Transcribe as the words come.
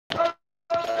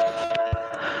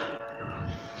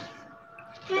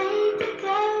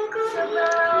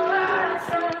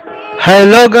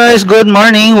Hello guys, good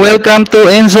morning. Welcome to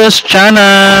Enzo's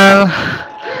channel.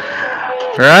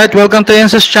 Right, welcome to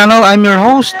Enzo's channel. I'm your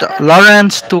host,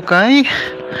 Lawrence Tukay.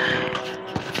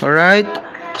 Alright,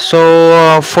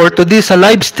 so for today's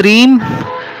live stream,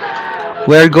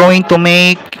 we're going to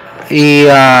make a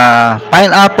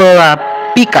pineapple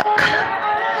peacock.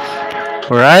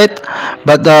 Alright,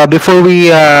 but before we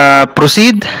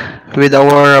proceed with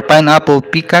our pineapple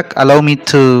peacock, allow me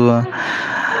to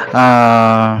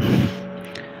uh,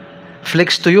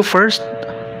 flex to you first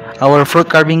our fruit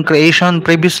carving creation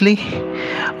previously.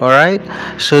 All right,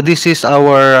 so this is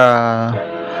our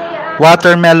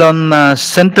watermelon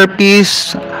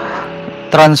centerpiece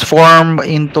transformed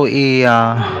into a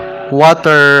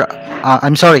water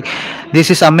I'm sorry, this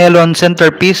is a melon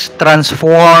centerpiece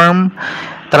transform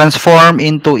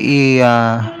into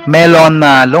a melon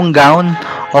long gown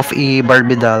of a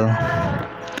Barbie doll.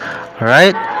 All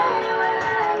right,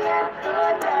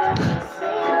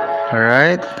 all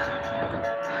right,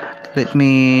 let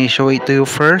me show it to you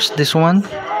first, this one.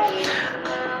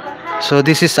 So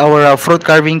this is our fruit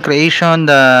carving creation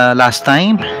the last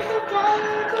time.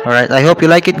 All right, I hope you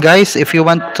like it, guys. If you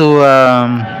want to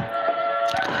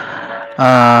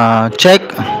check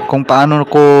kung paano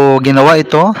ko ginawa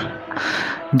ito,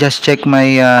 just check my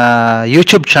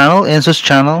YouTube channel, Enzo's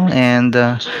channel, and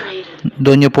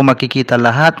doon nyo po makikita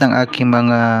lahat ng aking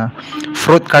mga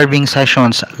fruit carving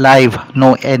sessions live,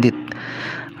 no edit.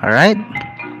 All right,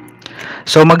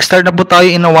 so mag-start na po tayo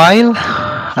in a while.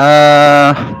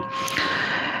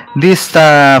 This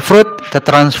fruit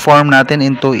transform natin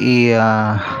into a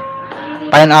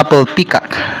pineapple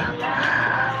peacock.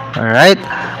 Alright,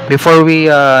 before we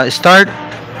start,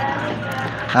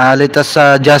 let us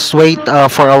just wait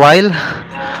for a while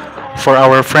for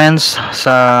our friends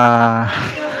sa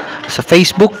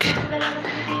Facebook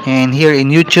and here in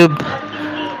YouTube.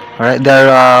 Alright,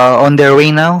 they're on their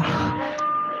way now.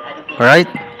 Alright,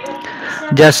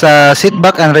 just sit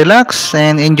back and relax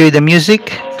and enjoy the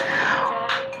music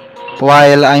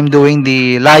while I'm doing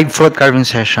the live fruit carving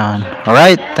session.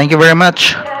 Alright, thank you very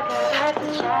much.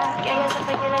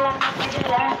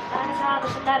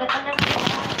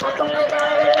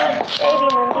 Baby,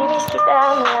 mamimiss kita,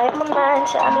 malayo pa man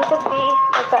sa aming tabi.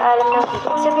 Magpaalam ng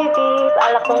piling sa bibig,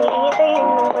 balak kong iitayin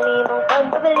ng muli mong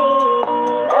pagbabalik.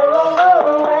 Alam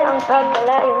mo ang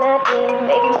pagkalayo natin,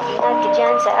 baby, mag-ingat ka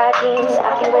dyan sa akin. Sa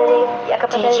aking balik,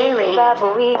 yakap at dali,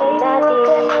 babawiin natin.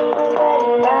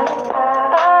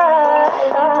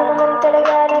 Alam mo naman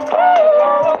talaga na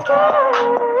kailangan ka.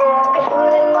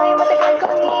 Katulad mo'y matagal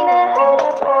kong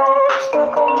hinahanap. Gusto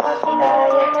kong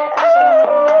makilaya na asang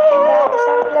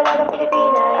isang lalagang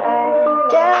Pilipina.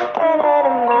 Diyan ka na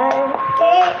naman,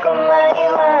 di ko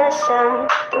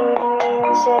maiwasan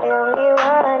tumingin sa iyong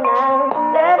iwanan.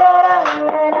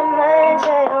 Nadarama na naman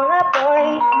sa iyong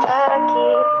apoy.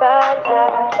 Bakit ba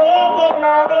lagi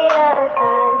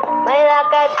hinahilatan? May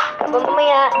lakad ka ba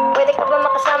mamaya? Pwede ka ba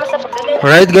makasama sa pagkagal?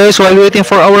 Alright guys, while waiting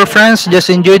for our friends,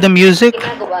 just enjoy the music.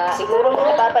 Siguro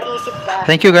napapaisip ka.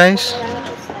 Thank you guys.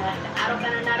 Araw ka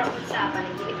na naroon sa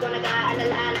panaginip ko,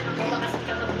 nag-aalala kung makasan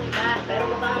ka magpunta. Pero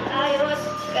mukhang ayos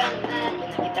ka na, kung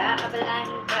nakita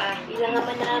abalahin ka. Ilang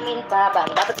naman namin pa ba?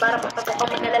 Dapat para pagpasok ka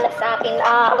mag-alala sa akin.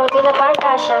 Habang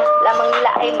pinapanta siya, lamang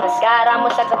nila ay maskara mo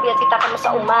sa gabi at kita mo sa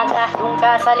umaga. Doon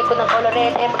ka sa likod ng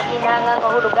kolorete, maghinangang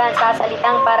kahulugan sa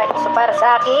salitang paraiso para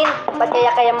sa akin. Ba't kaya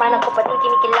kayamanan ko pa din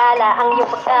kinikilala ang iyong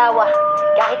pagtawa?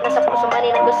 Kahit nasa puso man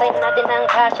ang gusayin natin ng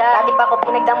kasya. Dati pa ako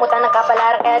pinagdamutan ng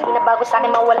kapalara, kaya di na bago sa akin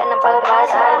mawala ng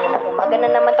pag-asa. Umaga na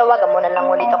naman, tawagan mo na lang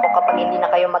ulit ako kapag hindi na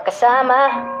kayo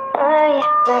magkasama. Ay,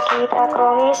 nakita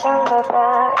kong isang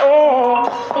babae,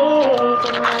 di ko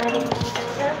malimutan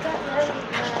na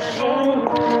kamalimahin.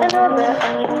 Ano ba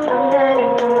ang iyong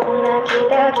pangalan noong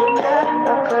nakita kita?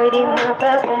 Ako'y di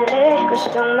mapakali,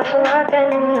 gustong mahawakan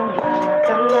ng iyong mga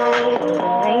kamay.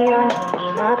 Ngayon hindi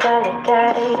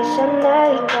makaligay, sana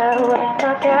ikaw ay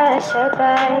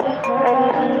makasabay. At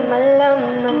nang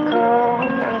malaman ko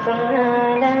ang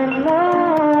pangalan mo,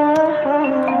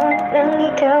 nang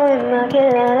ikaw ay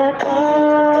makilala ko.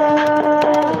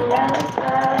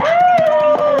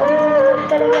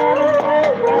 Talaga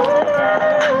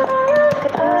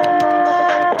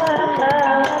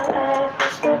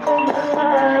gusto kong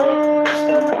makayo,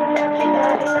 gusto kong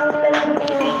makilala isang talagang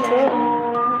Pilipina.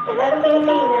 Talagang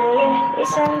Pilipina, yeah.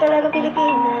 Isang talagang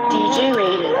Pilipina. DJ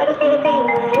Radio. Talagang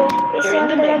Pilipina, yeah. Isang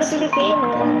talagang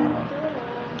Pilipina.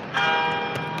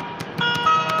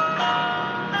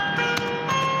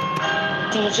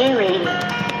 DJ Radio.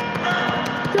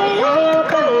 Malayo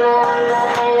ka man,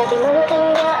 mahal at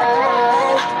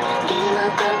matandaan. Di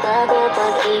magbabago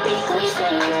pag-ibig ko'y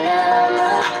sa'yo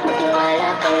lamang.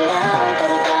 Magtiwala ka lang.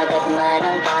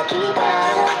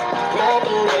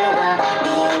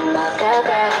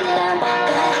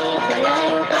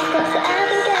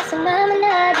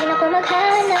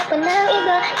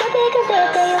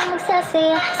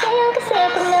 masasaya. Sayang kasi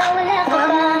kung nawala ka pa.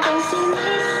 Huwag natin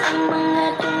sinis ang mga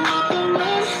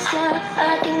tumitingin sa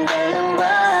ating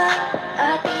dalawa.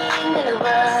 Ating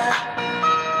dalawa.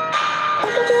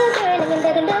 Look at you girl, ang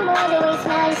ganda-ganda mo. The way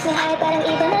smile, smile, parang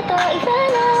iba na to. Iba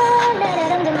na,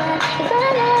 nararamdaman. Iba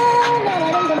na,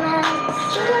 nararamdaman.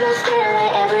 You're the best girl I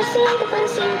ever seen.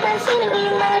 Kapansin-pansin ang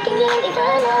iyong mga tingin. Iba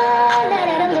na,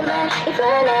 nararamdaman.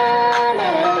 Iba na,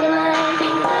 nararamdaman.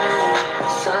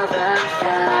 Sobrang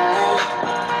fly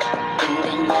in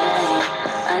the night,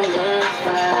 I live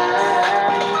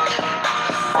by.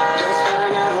 Just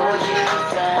wanna hold you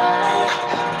tight,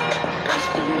 'cause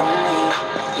tonight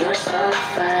you're so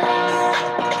fine.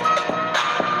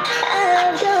 I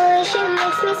love the way she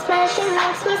makes me smile, she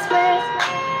makes me smirk.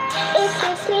 It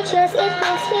gives me chills, it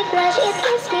makes me blush, it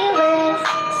gives me words.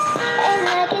 And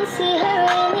I can see her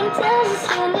raining down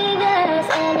soon because.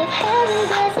 And if heaven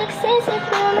does exist, if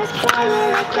rumors fly, you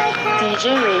look like that.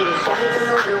 DJ Radio. Kahit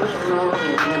ano gawin mo,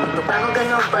 hindi naman magbabago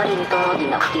ganun pa rin ito. Di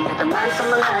na ako tinatamaan sa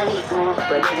mga halik mo.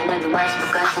 Pwede na lumas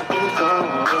bukas ang pinto.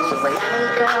 So wala na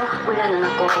ikaw, wala na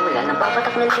ako. Wala nang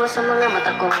papatak na luwa sa mga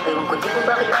mata ko. Ewan ko di kung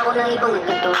bakit ako na ibang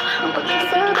nagkanto. Ang pag-ibig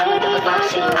ko di ba dapat para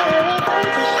sa'yo. Don't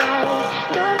be shy,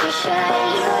 don't be shy.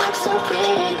 You look so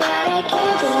pretty that I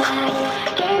can't deny,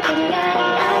 can't deny.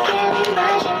 I can't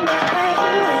imagine that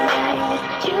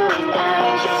you and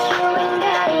I, just you and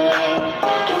I, yeah.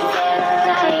 Can tell a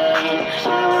lie, yeah.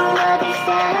 You are my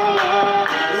desire.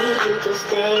 I need you to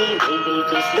stay, baby,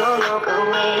 please don't walk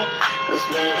away. 'Cause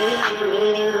baby,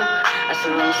 you, I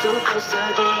surrender super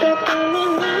today. Pag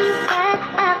tumingin ka,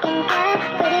 akin ka.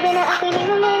 Pwede ba na ako'y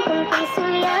limumin kung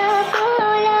pisuya ko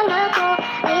lang ako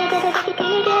ay agad-agad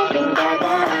tuwing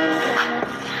dadaan ka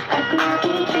at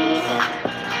nakikita.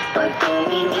 Pag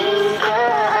tumingin ka,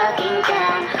 akin ka,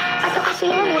 At ako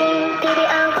sa'yo na rin. Baby,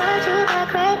 I want you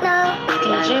back right now.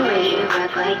 baby, I want you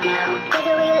back right now. By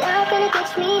the way you love, can you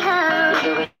teach me how?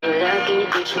 The way you love, can you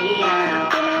teach me how?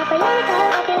 Di mga palang ka,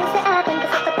 okay lang sa akin.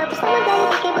 Kasi patapos na magalit,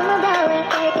 ikay bumabawi.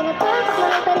 Kahit pinapapak mo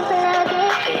pa rin palagi.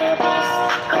 Kaya best,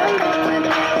 kung ganun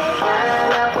magalit ka.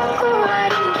 Nakukuha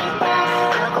rin kita,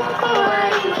 nakukuha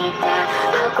rin kita,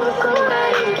 nakukuha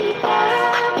rin kita.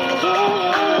 Yeah, yeah,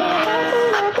 yeah. Kung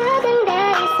magaganda,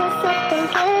 isasaktan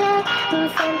ka lang.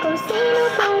 Minsan kung sino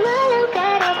kung walang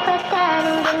karapatan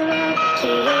ang ganyan.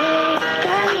 Yeah,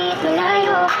 kahit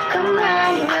malayo ka man,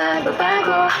 di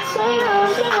magbabago.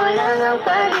 Sa'yo lang ang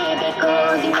pag-ibig ko,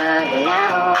 di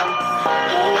magalaho.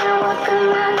 Kaya huwag kang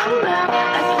mangamba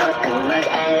at huwag kang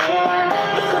mag-alala.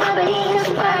 Di ko babaliin ang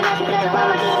sumpa natin dalawa,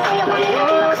 maghihintay ako na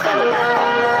natin makasama ka.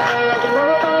 Lagi mo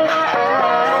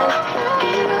tandaan,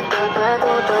 di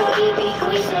magbabago pag-ibig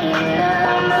ko'y sa'yo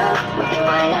lamang.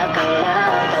 Magtiwala ka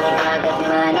lang, palibagat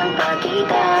man ang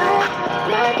pagkita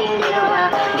nating dalawa,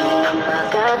 di mo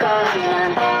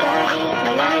magkakahalan kahit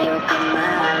malayo ka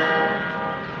man.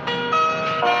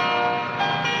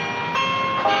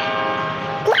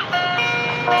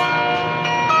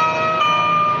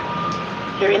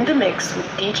 You're in the mix with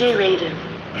DJ Raiden.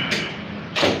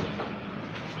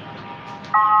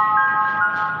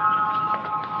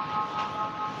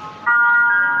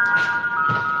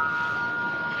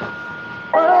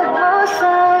 Huwag mo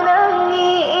sanang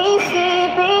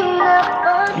iisipin na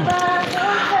pagbabago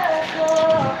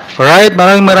ako. Alright,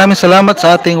 maraming salamat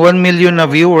sa ating 1 million na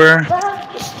viewer.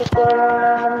 Gusto ko lang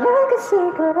naman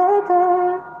nagkasigurado.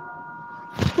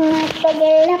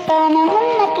 Matagal na panahon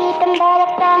nakitang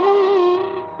balak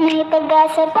tanong. May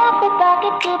pag-asa, bakit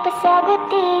di pa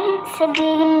sagutin?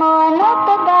 Sabihin mo ano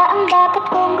pa ba ang dapat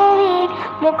kong gawin?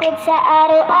 Bukod sa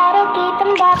araw-araw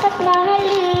kitang dapat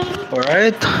mahalin.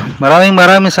 Alright,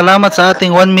 maraming salamat sa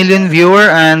ating 1 million viewer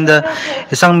and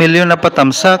 1 million na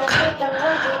patamsak.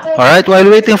 Alright, while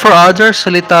waiting for others,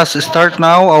 let us start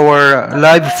now our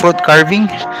live fruit carving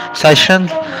session.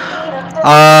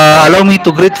 Allow me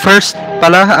to greet first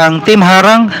pala ang Team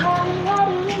Harang.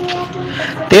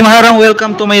 Team Harang,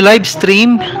 welcome to my live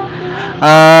stream.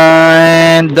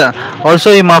 And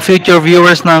also yung mga future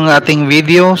viewers ng ating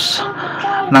videos,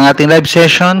 ng ating live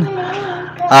session.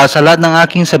 Sa lahat ng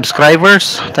aking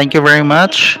subscribers, thank you very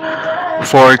much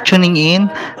for tuning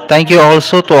in. Thank you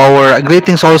also to our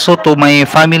greetings also to my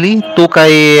family,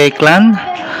 Tukay clan.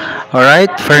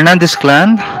 Alright, Fernandez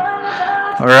clan.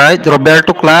 Alright,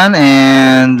 Roberto clan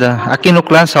and Aquino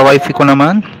clan sa wifey ko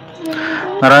naman.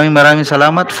 Maraming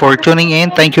salamat for tuning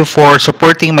in. Thank you for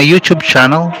supporting my YouTube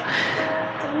channel.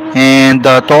 And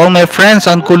to all my friends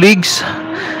and colleagues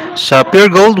sa Pure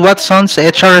Gold, Watsons,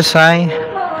 HRSI,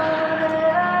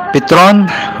 Petron,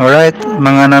 alright,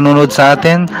 mga nanonood sa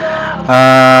atin.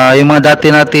 Yung mga dati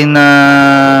natin na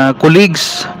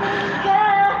colleagues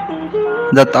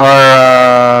that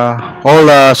are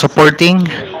all supporting.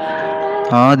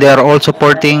 They are all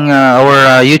supporting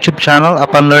our YouTube channel.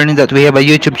 Upon learning that we have a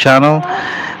YouTube channel,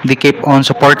 they keep on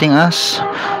supporting us.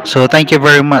 So thank you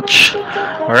very much.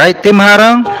 Alright, Team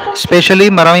Harang, especially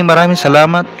maraming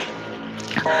salamat.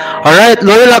 Alright,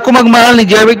 loyal ako magmahal ni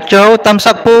Jeric Joe. Thumbs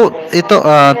up po. Ito,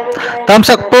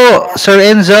 thumbs up po, Sir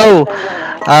Enzo.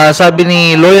 Sabi ni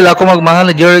loyal ako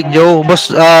magmahal ni Jeric Joe. Boss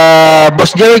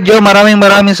Jeric Joe, maraming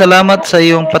salamat sa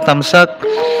iyong patamsak.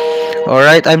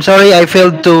 Alright, I'm sorry I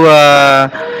failed to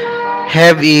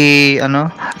have a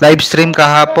live stream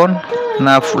kahapon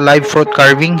na live fruit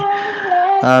carving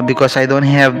because I don't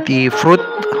have the fruit.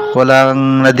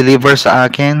 Walang na-deliver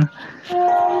sa akin.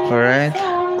 Alright.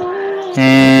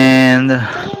 And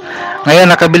ngayon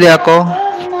nakabili ako,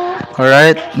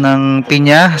 alright, ng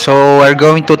pinya. So we're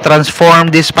going to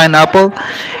transform this pineapple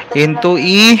into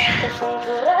a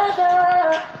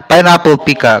pineapple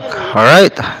peacock.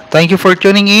 Alright, thank you for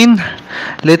tuning in.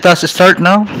 Let us start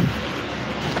now.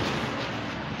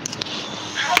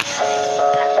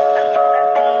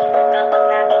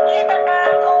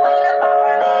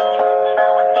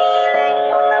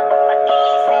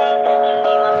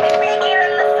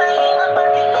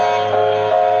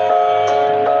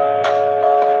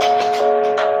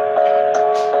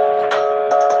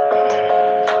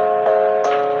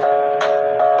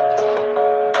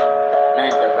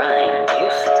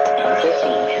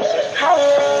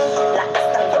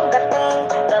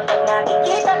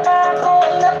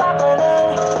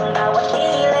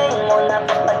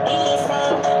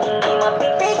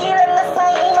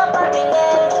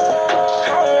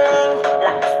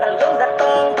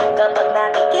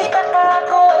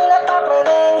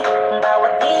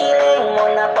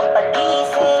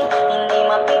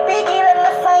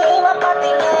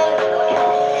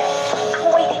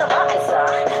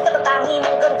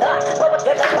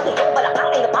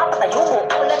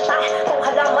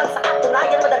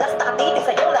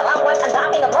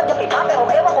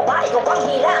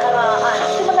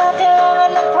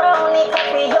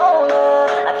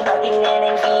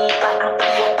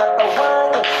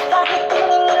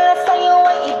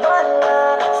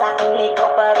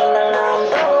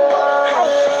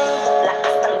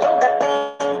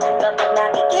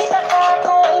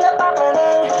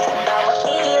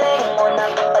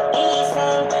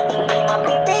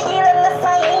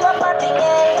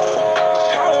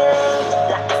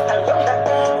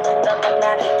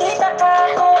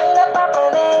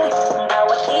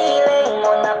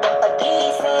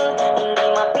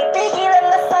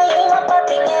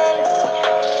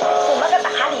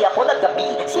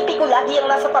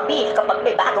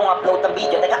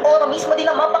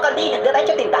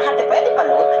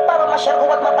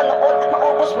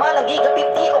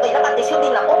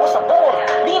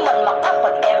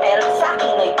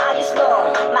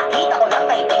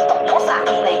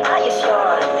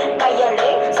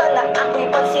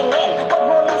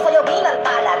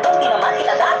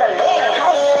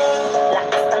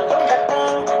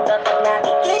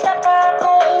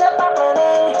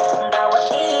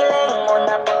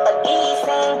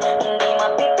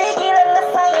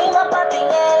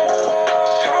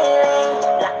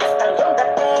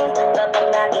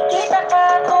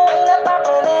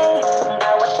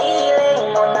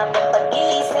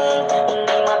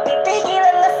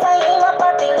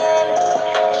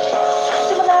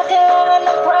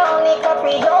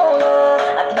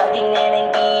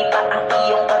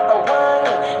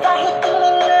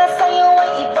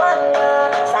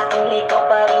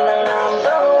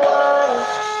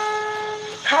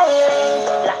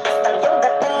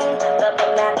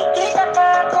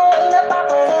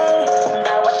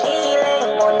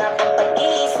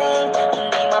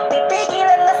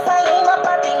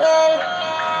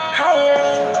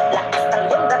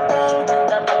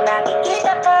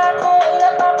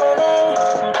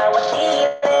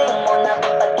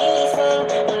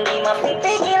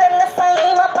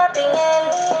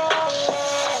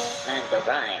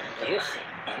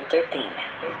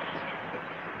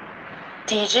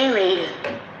 DJ Rated.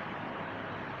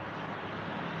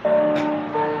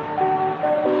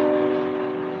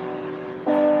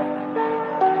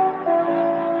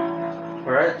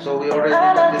 Alright, so we already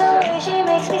got this. She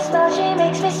makes me smile, she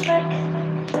makes me smirk.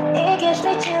 It gives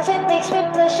me chills, it makes me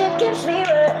blush, it gives me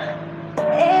work.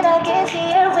 And I can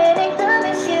see her winning the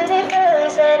Miss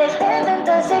Universe. And if heaven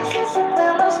does exist, it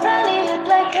will most probably look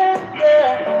like her,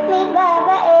 yeah. May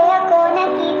babae ako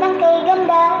nakitang kay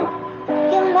ganda.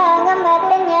 Yung mga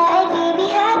mata niya ay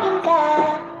bibihagin ka.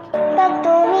 Pag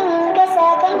tumingin ka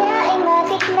sa kanya ay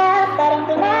matik na. Parang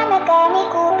pinanaka ni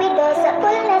Cupido sa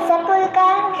pool ka.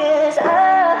 Cause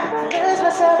I lose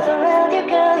myself around you,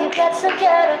 girl. You got some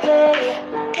together,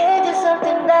 there's just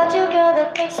something about you, girl,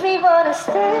 that makes me wanna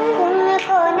stay. Kung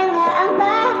ako na nga ang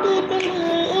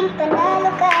papipiliin,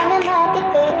 panalo ka na matik,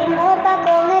 pwede mo pa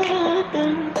kong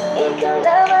alipin. Ikaw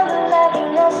lamang ang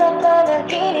laging nasa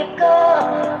panaginip ko.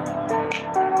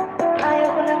 Ayaw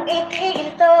ko nang itigil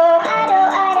to.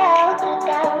 Araw-araw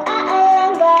ikaw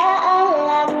aalangaan,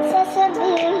 laging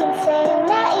sasabihin sa'yo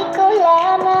na ikaw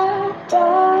lamang.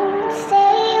 Don't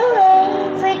stay away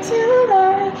for too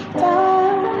long,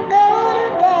 don't go to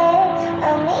bed.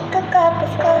 I'll make a cup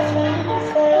of coffee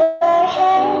for your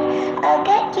head, I'll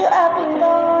get you up and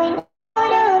going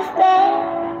out of bed.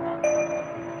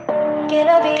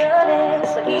 Can I be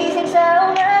honest? Pag-isip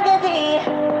sa umaga di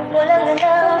walang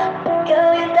galaw,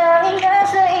 ikaw yung tanging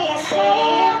nasa isip.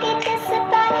 Kaya kita sa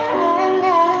paraan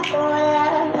na ako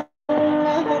lang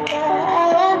ang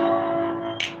nagkakaalam.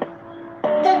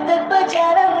 Dagdag pa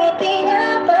dyan ang ngiti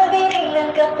niya,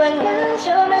 pag-iringnan ka pa niya,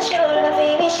 sure na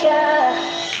finish ka.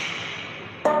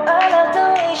 I love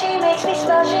the way she makes me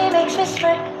smile, she makes me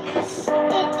smirk.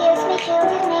 It gives me chills,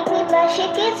 it makes me blush,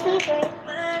 it gives me birth.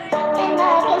 And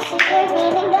I can see her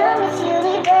beaming down this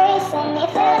universe. And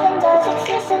if heaven does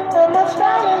exist, it would most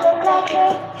probably look like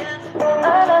her.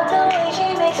 I love the way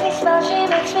she makes me smile, she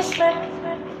makes me smirk.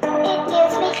 It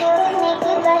gives me chills, it makes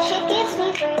me blush, it gives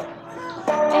me birth.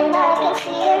 And I can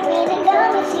see her beaming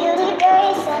down this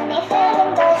universe. And if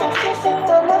heaven does exist, it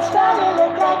would most probably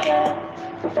look like her.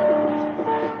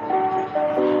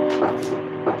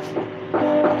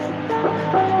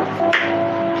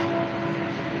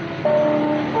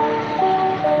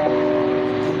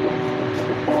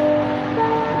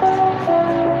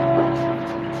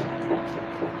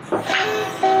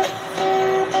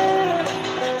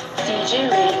 DJ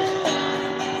Raiden.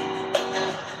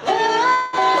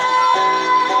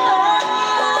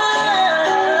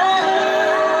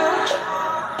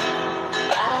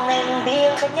 Parang nailimbi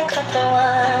ang kanyang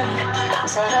katawan, ang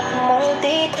sarap mong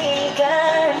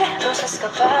titigan. Rosas ka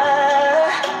ba?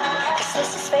 Kasi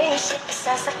sa spaceship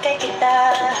isasakay kita.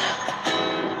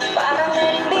 Parang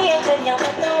nailimbi ang kanyang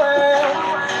katawan,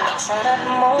 ang sarap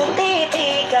mong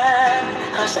titigan.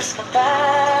 Rosas ka ba?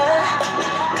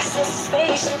 Kasi sa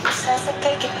spaceship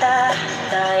isasakay kita.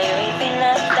 Tayo'y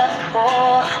pinagtakbo,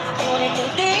 ngunit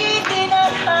hindi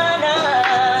tinadhana.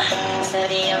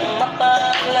 Sadyang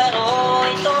mapaglaro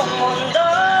itong mundo.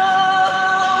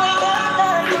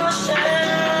 Ingatan mo siya.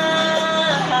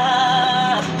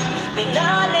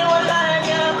 Pinaliwala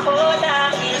niya ako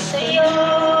dahil sa'yo.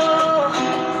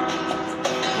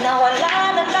 Nawala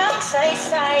na lang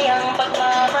saysay ang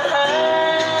pagmamahal.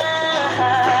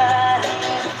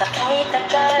 Bakit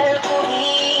tagal ko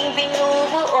ring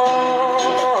binubuo?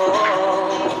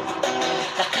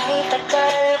 Bakit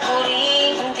tagal ko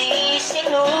ring hindi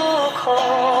sinuko?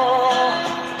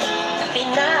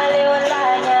 Pinaliwala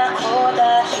niya ako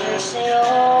dahil sa'yo.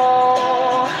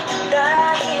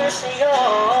 Dahil sa'yo.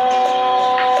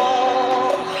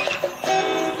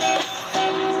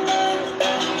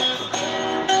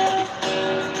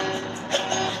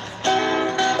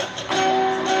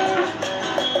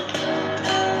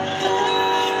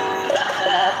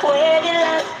 Baka pwede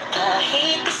lang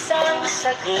kahit isang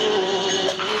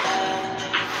saglit,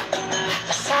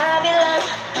 masabi lang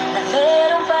na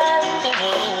meron pang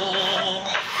tingin.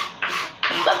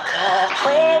 Baka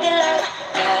pwede lang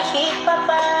kahit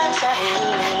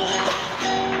papansahin,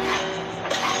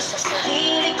 sa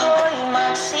sarili ko'y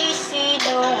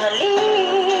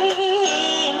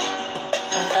magsisinungaling.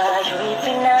 Tayo'y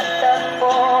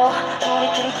pinagtagpo,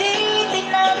 ngunit hindi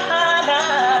tinadhana.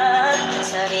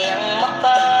 Sadyang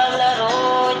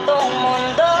mapaglaro itong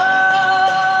mundo.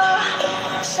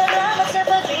 Salamat sa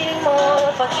pag-ibig mo,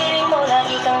 pag-ibig mo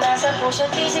lagi kang nasa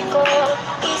puso't isip ko.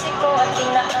 Isip ko at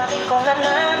tinaamin ko na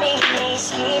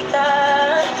namimiss kita.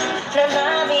 Na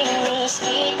namimiss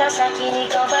kita, sa akin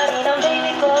ikaw pa rin ang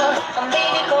baby ko. Ang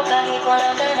baby ko kahit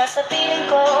wala ka na sa piling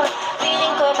ko.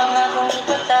 Piling ko pangakong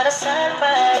ipagdarasal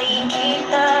pa rin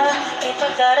kita.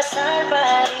 Ipagdarasal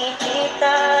pa rin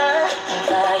kita.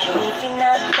 Tayo'y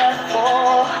pinagtagpo,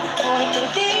 ngunit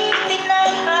hindi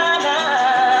tinadhana.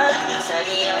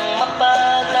 Sadyang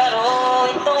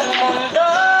mapaglaro itong mundo.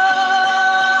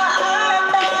 At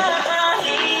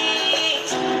dahil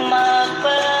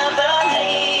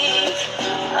magbabalik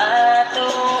at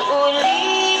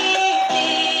uulitin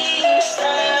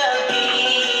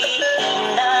sabihin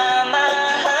na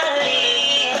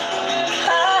mahalin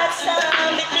at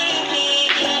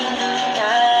sambitin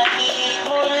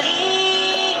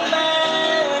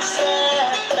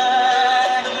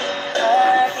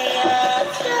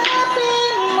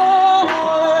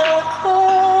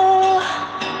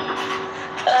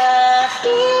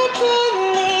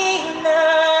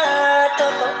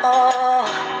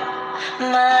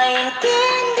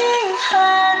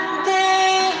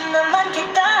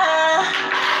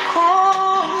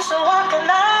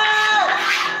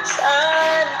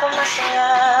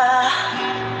masaya,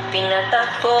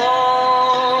 pinatagpo,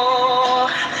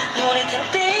 ngunit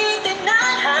hindi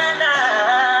tinadhana,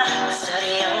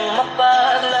 sariyang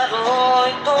mapaglaro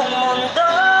itong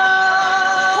mundo.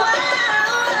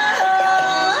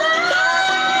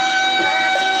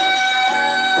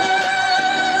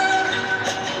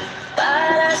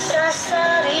 Para sa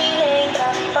sariling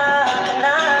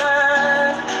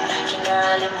kapakanan,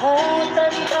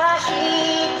 kinalimutan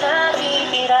kahit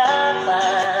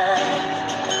nahihirapan,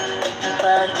 ang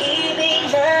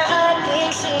pag-ibig na ating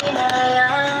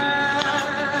sinayang.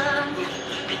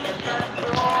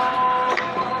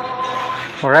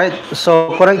 Alright,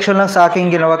 so correction lang sa aking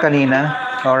ginawa kanina.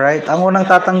 Alright, ang unang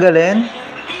tatanggalin,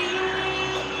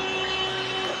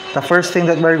 the first thing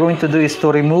that we're going to do is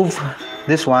to remove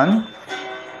this one,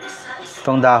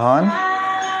 itong dahon.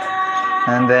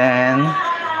 And then,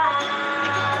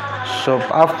 so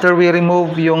after we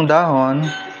remove yung dahon,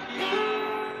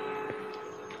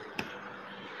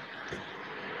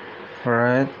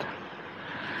 alright,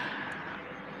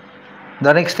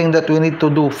 the next thing that we need to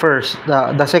do first,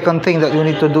 the second thing that we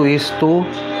need to do is to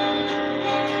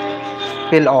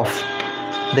peel off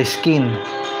the skin.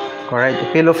 Alright,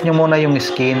 peel off nyo muna yung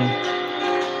skin.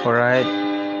 Alright,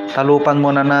 talupan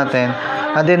muna natin.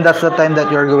 And then that's the time that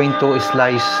you're going to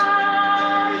slice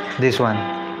this one.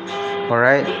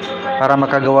 Alright, para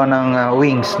makagawa ng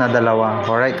wings na dalawa.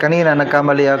 Alright, kanina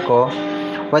nagkamali ako.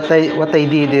 What I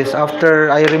did is,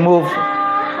 after I remove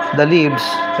the leaves,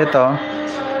 ito,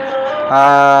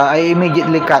 I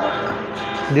immediately cut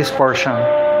this portion.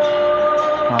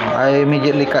 I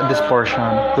immediately cut this portion,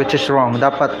 which is wrong.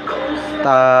 Dapat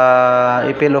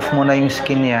i-peel off muna yung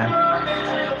skin niya.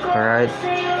 Alright,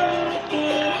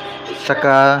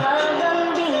 saka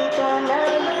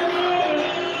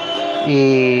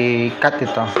i-cut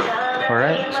ito.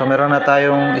 Alright, so meron na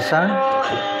tayong isa.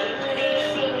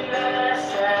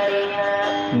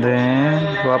 Then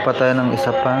gawa pa tayo ng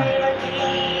isa pa.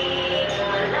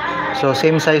 So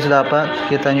same size dapat,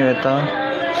 kita nyo ito.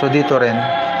 So dito rin.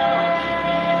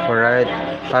 Alright,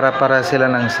 para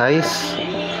sila ng size.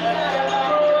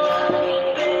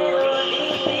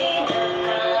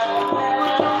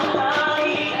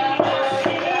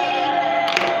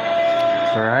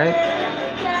 Alright,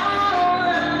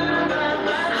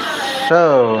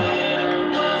 so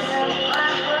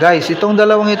guys, itong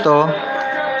dalawang ito,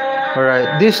 alright,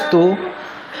 these two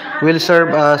will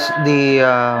serve as the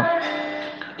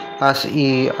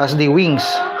wings.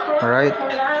 Alright,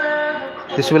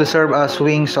 this will serve as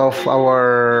wings of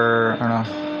our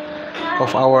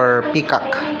peacock.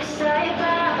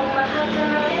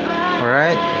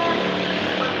 Alright,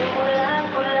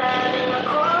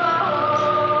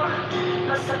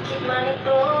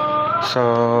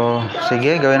 so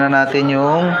sige, gawin na natin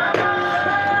yung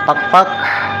pakpak,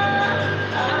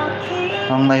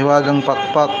 ang mahiwagang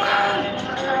pakpak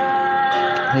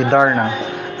ni Darna.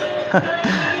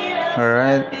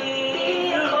 Alright,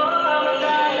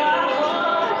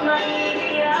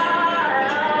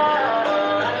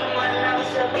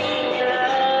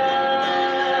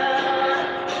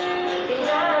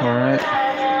 alright.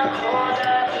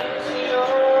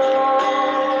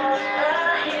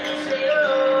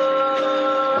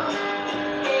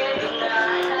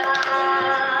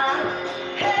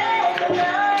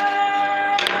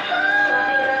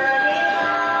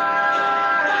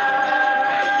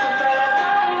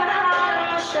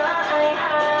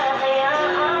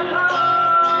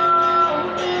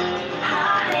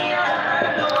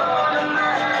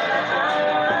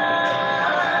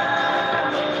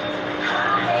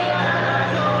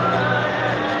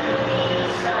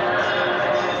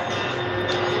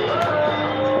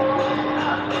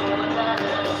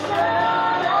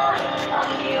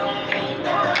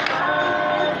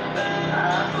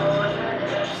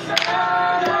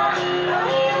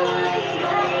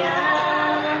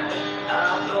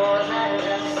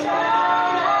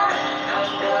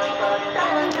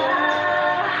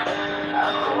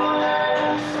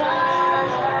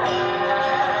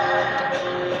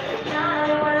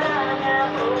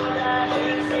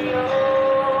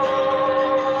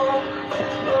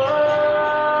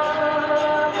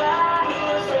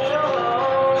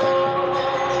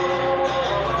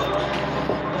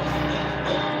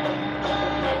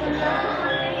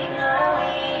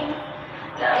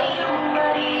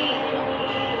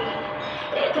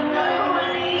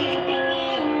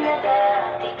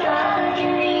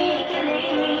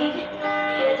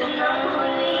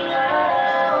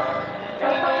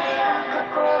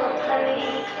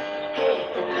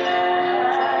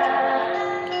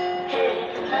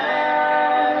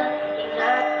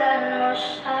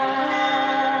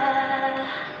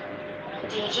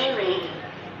 DJ ready.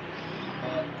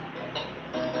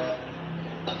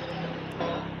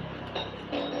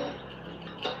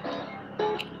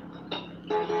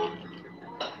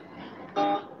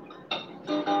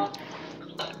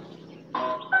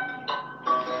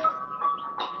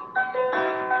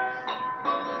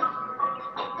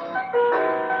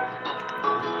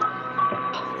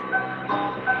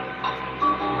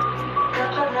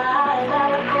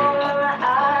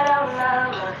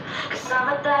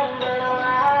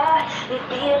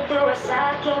 tuwa sa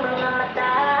aking mga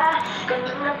mata.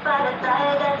 Ganun na pala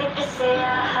tayo dati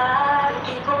kasayahan.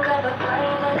 Di ko kapag may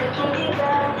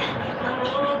nagkakindigan,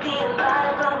 mamimiti ang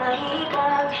parang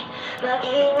nahihibag.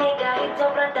 Mag-iingay kahit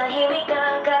sobrang tahimik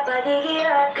ang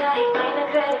kapaligiran. Kahit may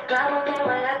nagre-reklamo na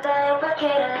wala tayong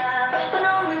pakialam.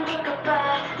 Panahon hindi ka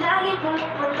pa lagi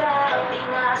pumupunta. Di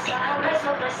naasahan may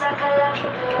sobra sa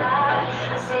kalaking pera.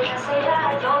 Ang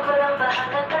saya-saya, ayoko lang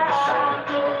bahala ka.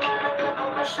 Pinalaman na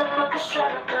kung basta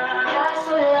magkasama ka.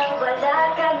 Kaso lang wala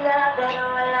ka na, pero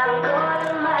alam ko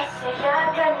na masaya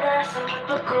ka na. Sa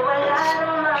mundo ko wala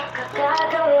nang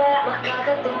makakagawa.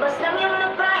 Makakatumbas lang yung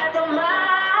napadama.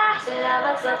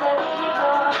 Salamat sa pag-ibig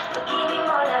ko. Pag-ibig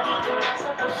mo lagi ko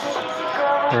nasa puso ko.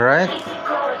 Alright.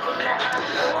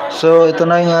 So, ito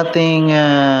na yung ating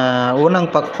unang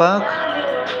pakpak.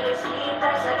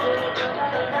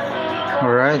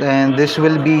 Alright, and this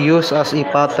will be used as a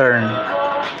pattern.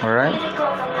 Alright.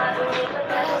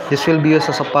 This will be used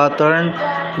as a pattern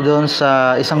doon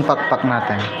sa isang pakpak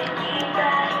natin.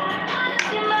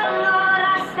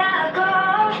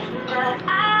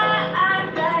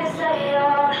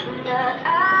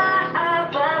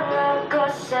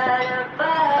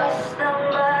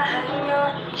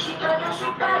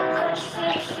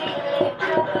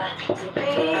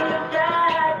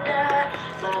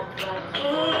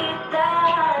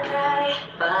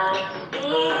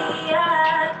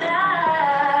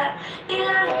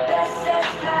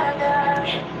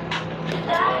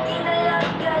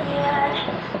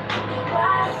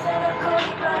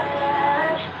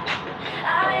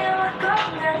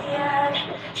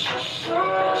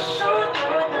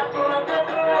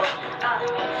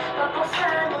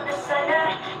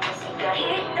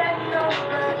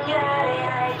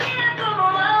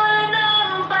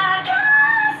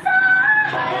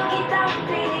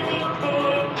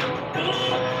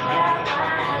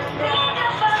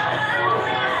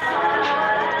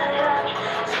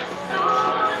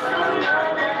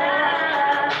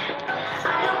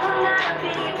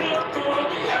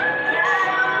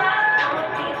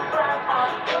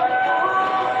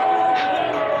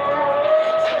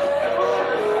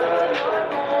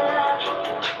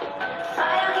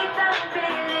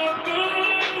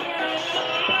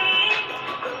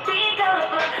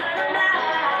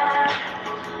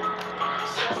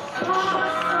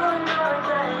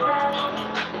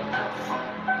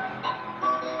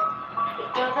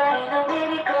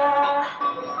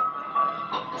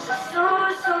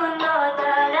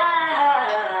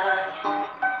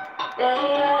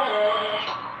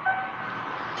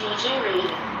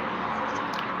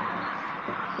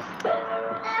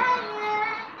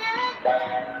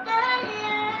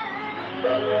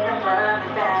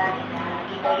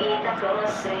 Nakikita ko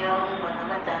sa iyong mga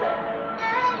mata.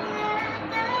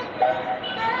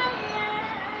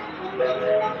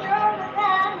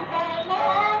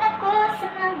 Kailangan ako sa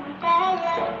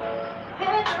mantala.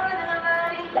 Pero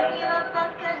naman hindi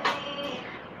mapakali.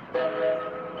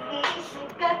 Iisip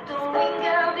ka tuwing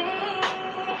gabi.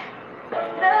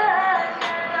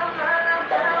 Naalala ang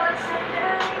bawat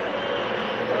sandali.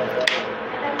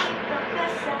 Nandito ka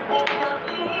sa aking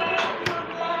gabi.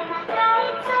 Problema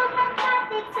kahit sobrang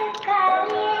traffic sa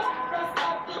kali.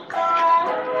 Basta't ikaw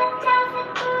ang nagsasan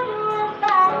puro ang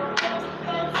bakit.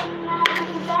 Kasi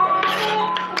maraming gabi,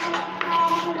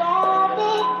 maraming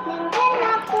gabi. Nandyan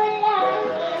ako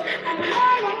lagi, ano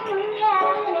nang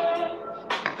nangyari?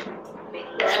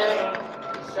 Biglang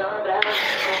sobrang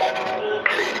sakit.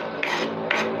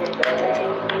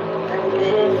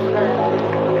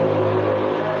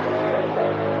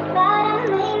 Parang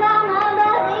may mga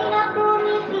bagay na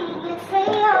pumipigil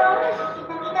sa'yo.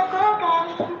 Nakita ko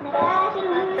kahit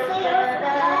nakatingin sa'yo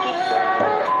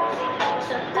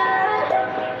sa tayo.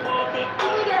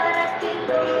 Tinitigan at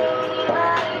hindi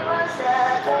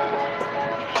maiwasan.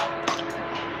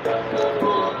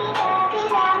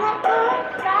 Kailangan ko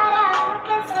para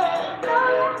kasi ikaw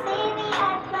lang baby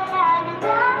at wala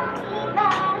nang iba.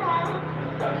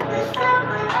 Gusto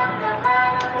ko lang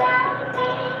naman ang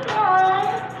ngayon.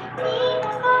 Di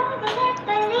na ko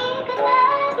balik-balikan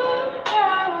natin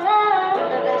yun.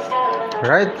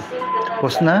 Alright,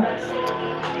 tapos na.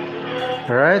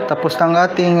 Alright, tapos na ang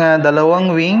ating dalawang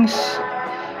wings.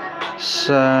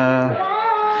 So,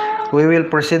 we will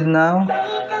proceed now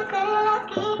Ikaw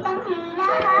kalakitang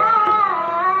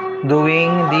hinahan. doing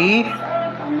the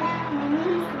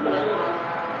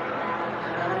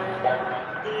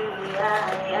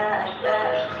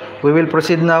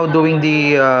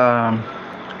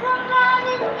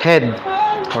head.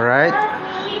 Alright,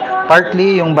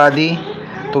 partly yung body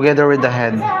together with the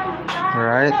head.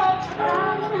 Alright.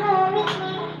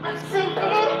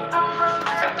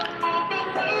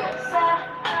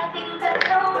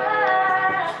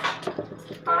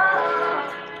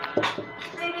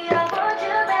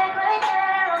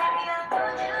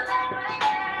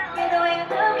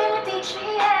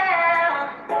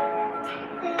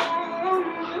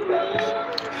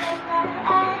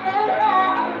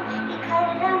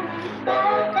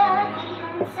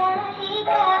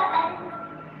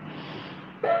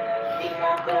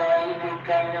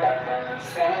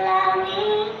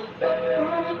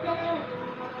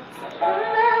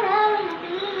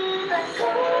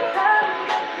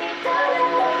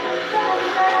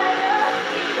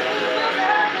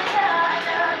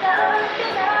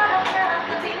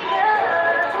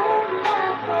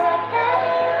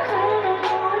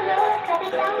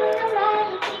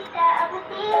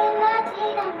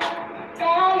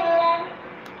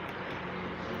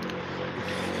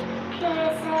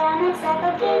 sa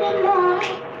pag-ibig mo.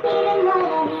 Piling mo,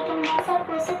 lagi ka nasa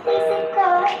puso't isip ko.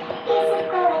 Isip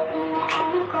ko at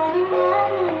inaamin ko na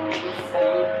namimiss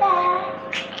kita.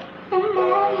 Na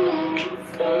namimiss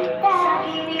kita. Sa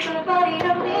ibig ko pa rin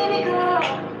ang baby ko.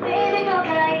 Baby ko,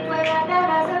 kahit wala ka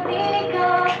na sa piling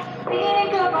ko. Piling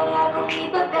ko pangakong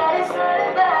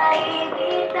ipagdarasal, balik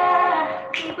kita.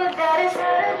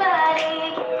 Ipagdarasal,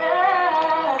 balik kita.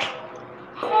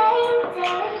 Hey,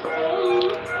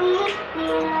 baby, di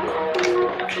lang ako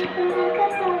makikita ng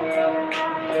katulad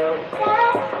mo.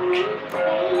 Drive me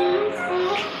crazy,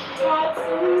 kahit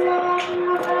sino lagi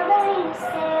mo babalik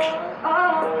sa'yo.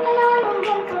 Ano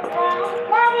nandyan ka pa,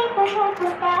 lagi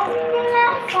pumupunta. Di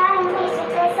lang saan may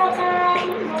sorpresa ka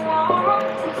rin wala. Ang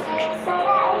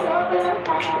saya-saya, ayoko lang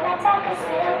pahalata.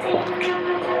 Kasi okay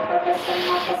naman ako basta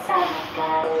makasama ka.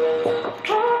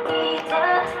 Di ba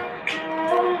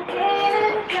kung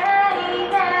kailan ka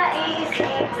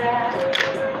inaisip na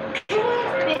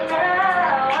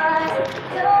bitawan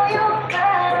ito yung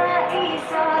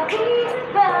paraiso, di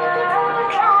ba?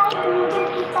 Kahit hindi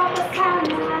kita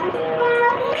kasama, kung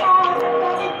mag-iasa,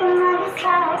 bakit kung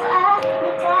mag-asawa?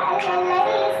 Di ka alala,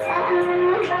 isa ang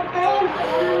mga bagay mo.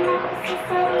 Naman ako sa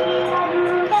sarili, lagi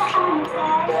mong daan ka.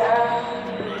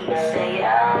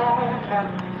 Sayaw ng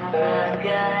mga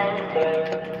gal.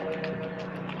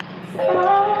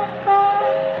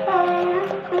 Parang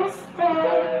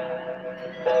crystal.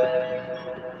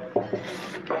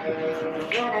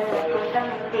 Yan alam ko lang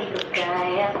hindi ko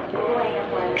kaya buhay na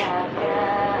wala ka.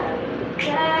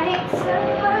 Kahit saan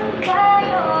man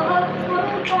tayo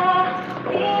magpunta,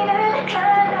 di na ka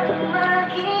lang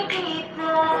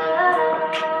makikita.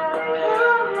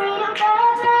 Yung mayroong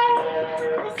bagay,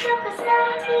 gusto ko sa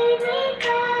piling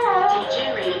ko.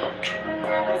 Kung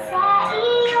ako sa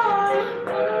iyo,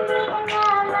 hindi ka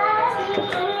na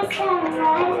maiisang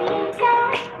mahalin ka.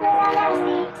 Wala lang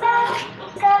iba,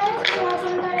 ikaw ang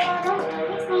laging malagang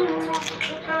Pilipina.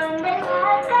 Ikaw ang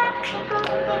dalaga, ikaw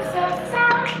ang prinsesa.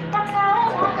 Baka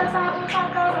wala ka pa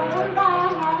ikakaroon ba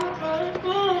ng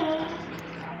baby?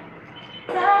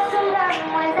 Kaso lang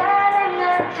wala na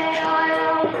nga, pero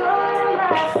alam ko na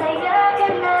masaya ka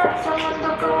na. Sa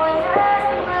mundo ko wala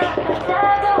na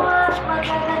magagawa,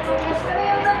 magkakatuloy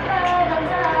sa'yo na parang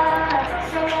na.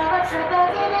 Salamat sa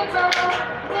pag-ibig mo,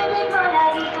 ibig mo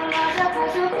lagi kong nasa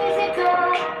puso't isip ko.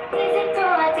 Isip ko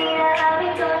at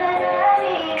inaamin ko na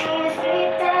namimiss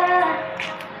kita.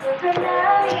 Na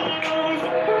namimiss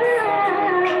kita.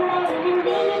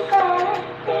 Piling ko,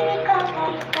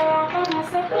 kahit wala ka na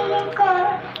sa piling ko.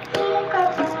 Piling ko,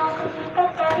 pangako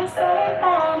ipagkarisal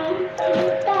pa rin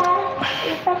kita.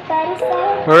 Ipagkarisal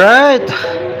pa Alright.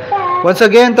 kita. Once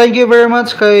again, thank you very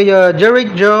much kay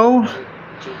Jeric Joe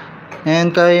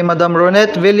and kay Madam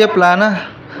Ronette Villaplana.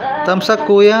 Thumbs up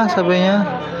kuya, sabi niya.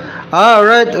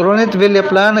 Alright, Ronette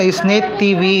Villaplana is Net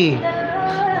TV.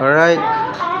 Alright.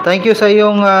 Thank you sa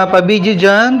iyong pabidyo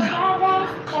dyan,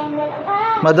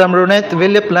 Madam Ronette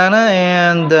Villaplana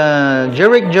and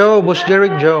Jeric Joe, Boss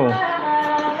Jeric Joe.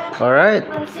 Alright.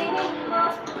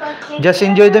 Just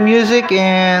enjoy the music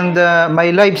and my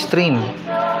live stream,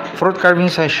 fruit carving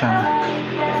session.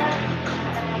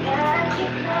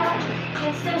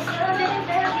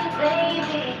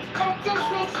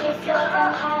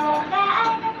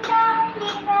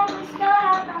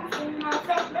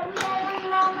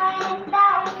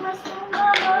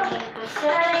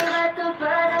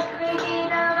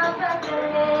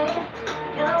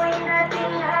 Gawin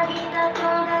natin lagi na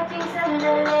ito nating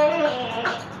sandali.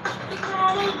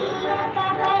 Naiiyak ka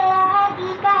palagi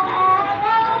ba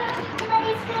araw?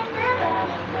 Umalis ka na,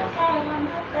 bakit ba kaya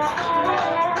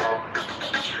magpaalam?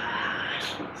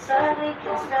 Sabay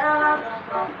kasama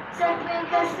ko, saglit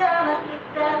kasama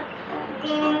kita.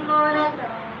 Tingin ko na ito,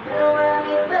 gawang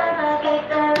iba bakit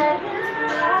talaga.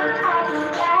 Ang ating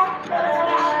lahat,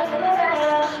 ang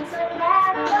sa'yo, ang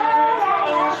sulat ko,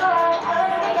 kaya ko,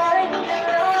 ang gawin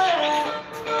ko.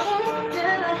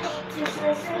 Just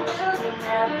listen to me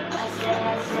now, I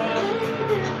say,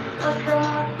 huwag kang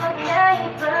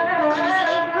magpakaiba.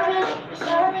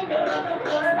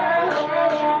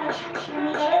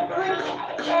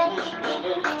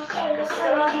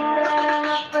 Gusto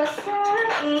kita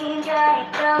pasahin kahit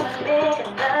na mali.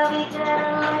 Ang gabi ka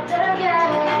ng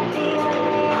matagal, hindi mo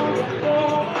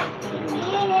naiintindihan. Hindi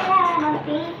nila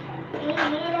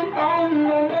mapipigilan tayong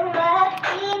dalawa.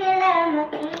 Hindi nila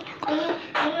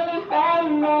mapipigilan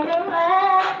tayong dalawa.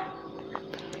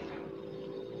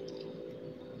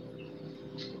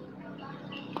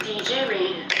 DJ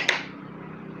Raiden.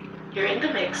 You're in the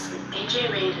mix with DJ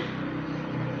Raiden.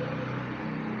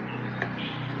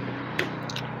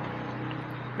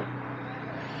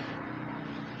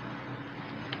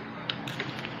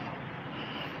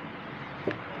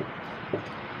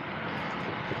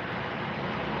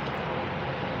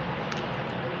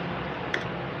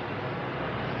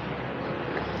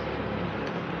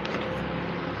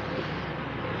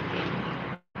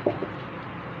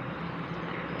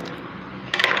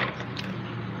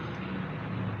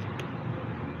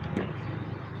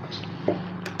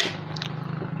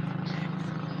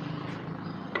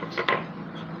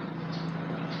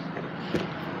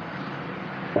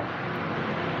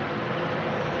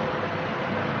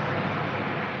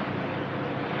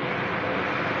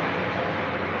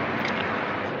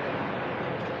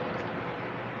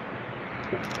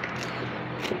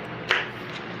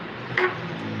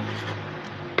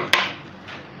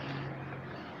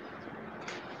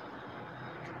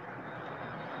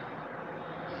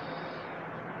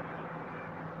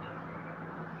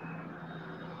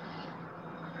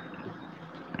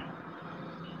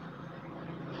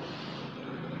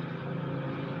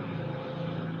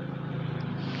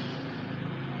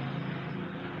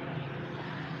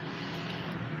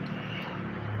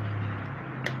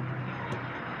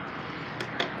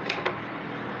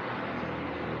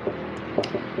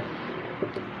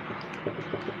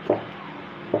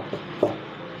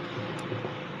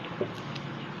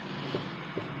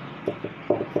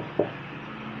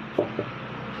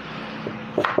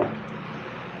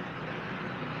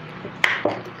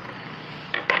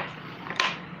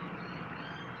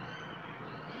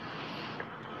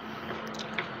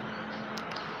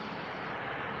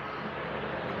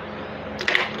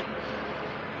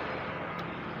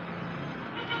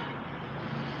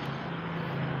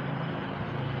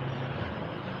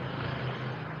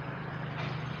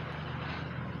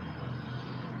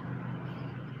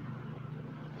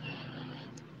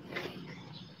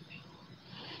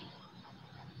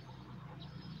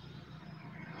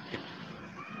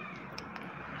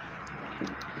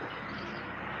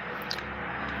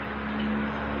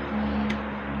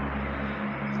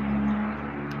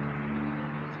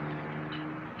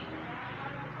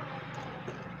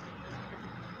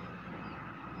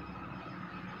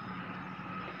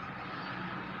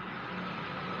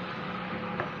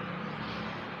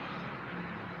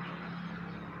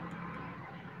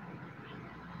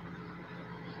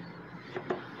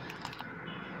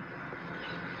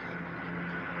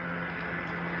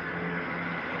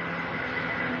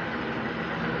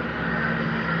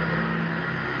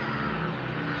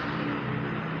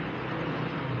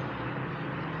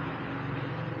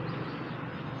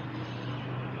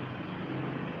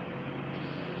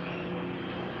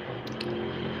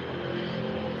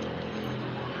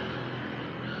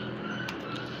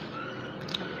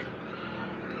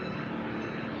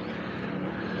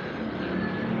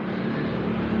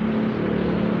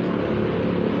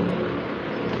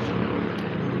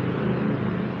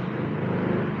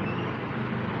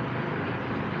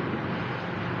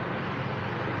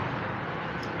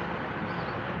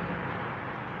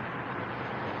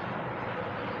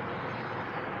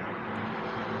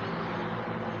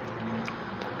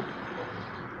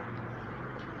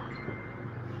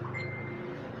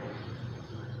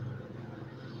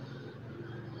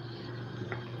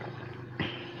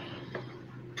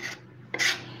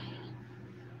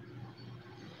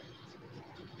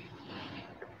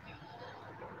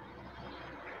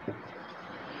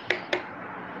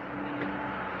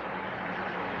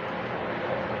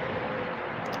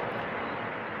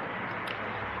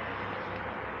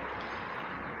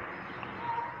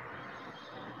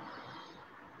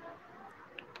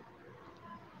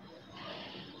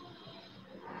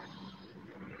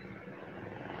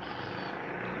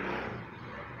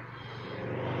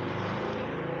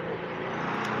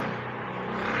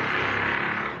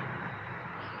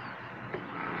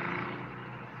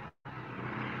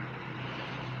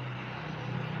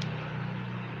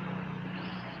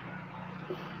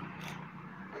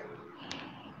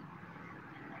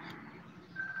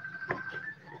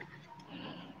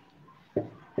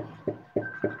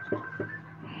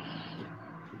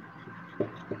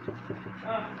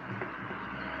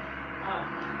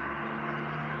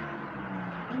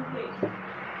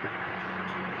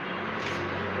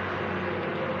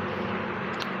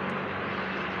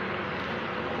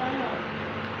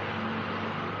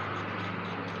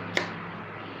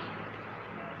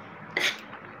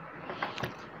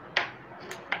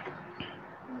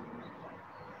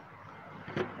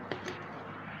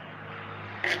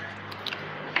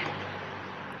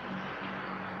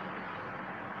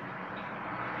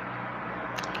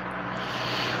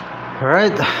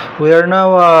 Alright, we are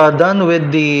now done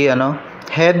with the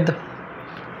head.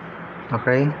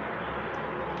 Okay.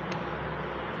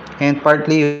 And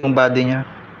partly yung body niya.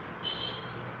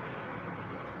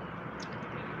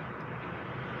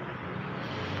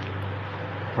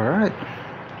 Alright.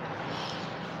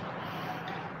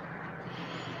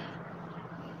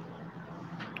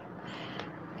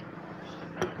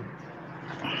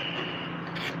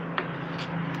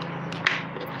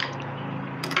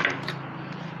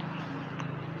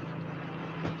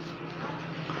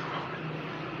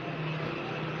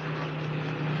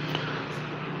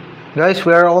 Guys,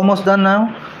 we are almost done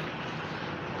now.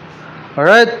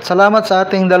 Alright, salamat sa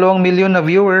ating 2 million na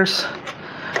viewers.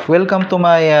 Welcome to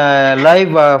my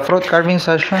live fruit carving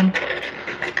session.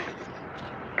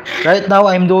 Right now,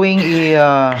 I'm doing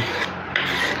a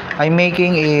I'm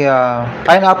making a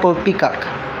pineapple peacock.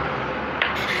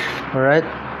 Alright.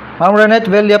 Ma'am Renette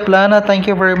Villaplana, thank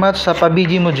you very much sa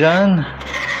pabiji mo dyan.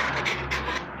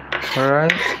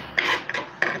 Alright.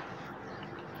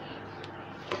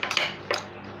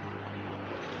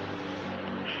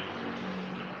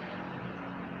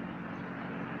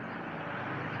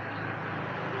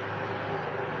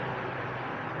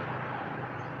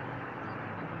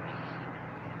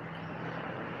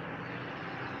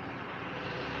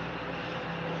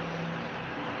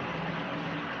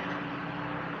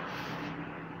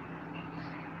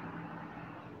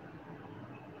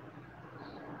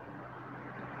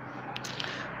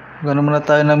 Gano'n muna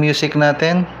tayo ng music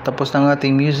natin. Tapos ng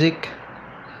ating music.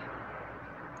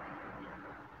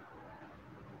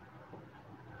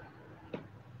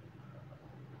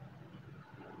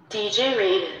 DJ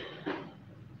Raiden.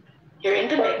 You're in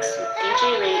the mix with DJ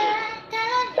Raiden.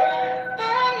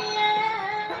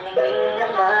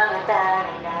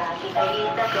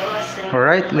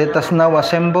 Alright, let us now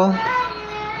assemble.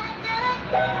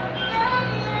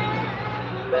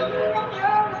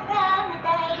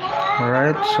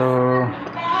 Alright, so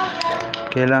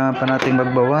kailangan pa nating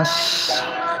magbawas.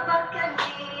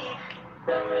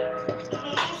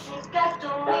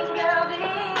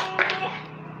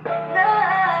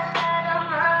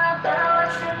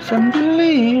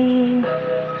 Sandali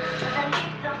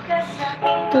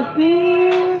tabi.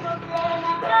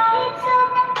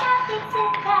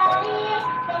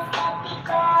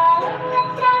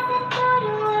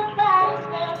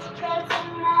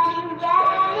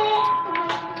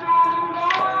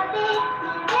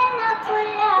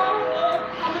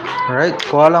 Alright,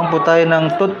 kuha lang po tayo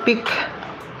ng toothpick.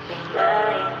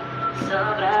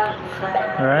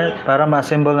 Alright, para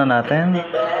ma-assemble na natin.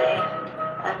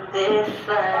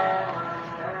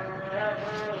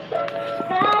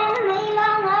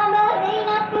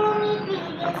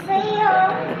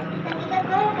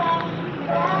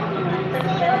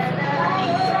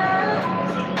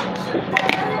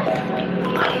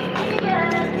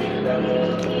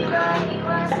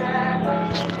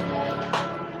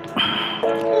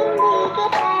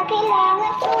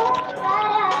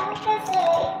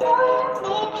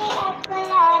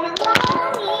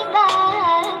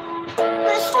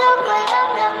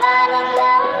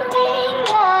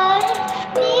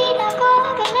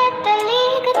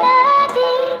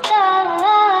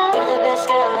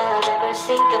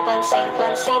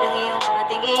 Pansin ang iyong mga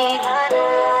tingin.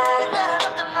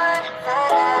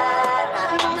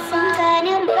 Nasaan ka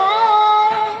na ba?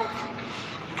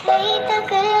 Kay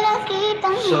tagal na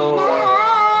kitang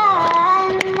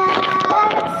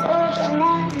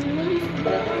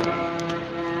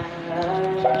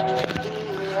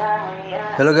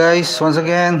Hello guys, once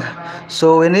again.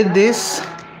 So we need this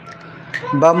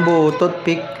bamboo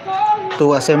toothpick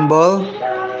to assemble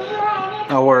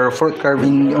our fruit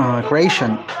carving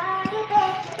creation.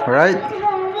 Alright,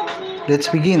 let's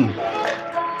begin.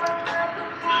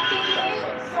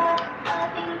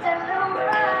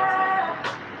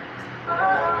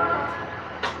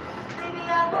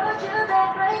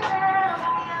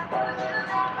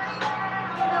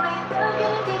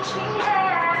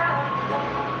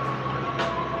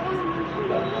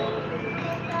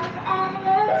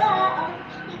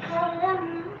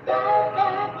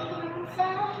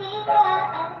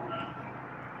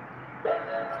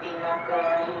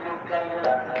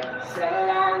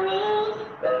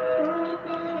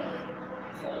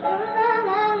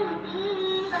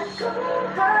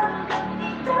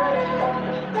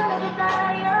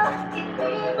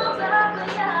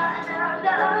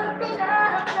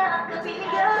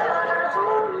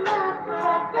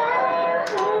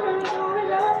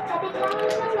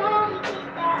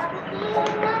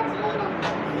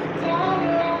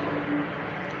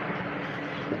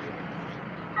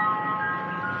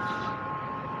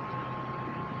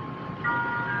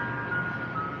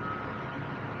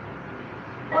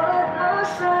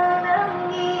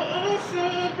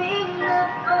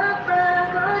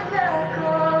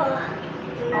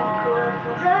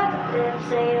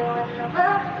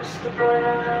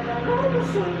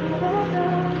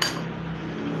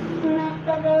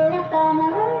 Matagal na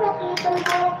panahon nakitang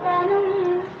katanong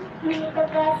mo. Hindi ka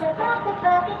sapat,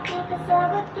 bakit di ka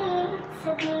sagutin?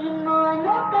 Sabihin mo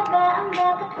ano ka ba ang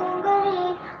dapat kong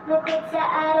gawin? Bukod sa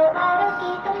araw-araw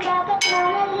kitang dapat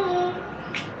mahalin.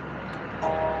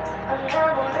 Ang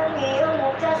labo ng iyong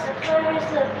mukha sa first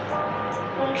look.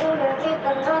 Kung una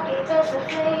kitang nakita sa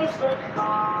Facebook,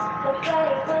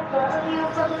 pagkaibat pa ang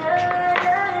iyong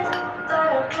pangalan.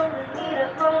 Para kung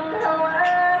hirap kong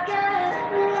hawakan.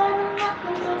 Wala nang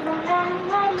akong ibang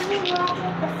nangaliwa.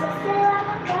 Basta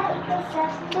salamat ka, ikay sa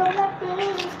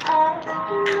dumating. At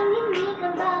hindi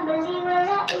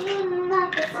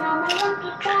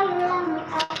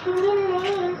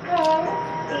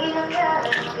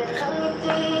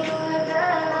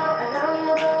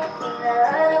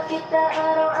kita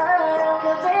araw-araw,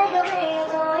 gabi-gabi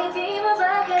ako hindi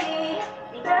mabagali.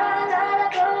 Di naalala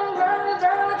ko ang mga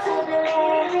bawat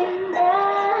sandali.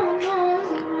 Dahan ng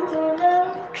tulog,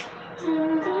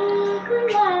 hindi ko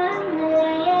na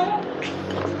nalayan.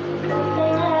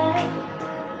 Kaya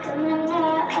ikaw na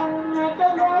nga ang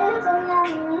matagal ko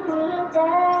nang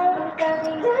hinihintay.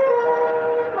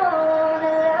 Kailangan mo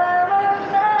na lamang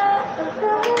na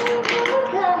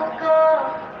pagkakamagam ako.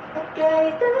 At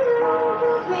kahit anong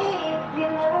gawin,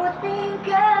 limutin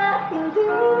ka, hindi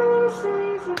sa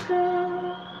isip ko.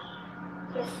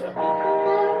 Kasi di ko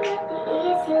na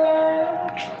matiis lang.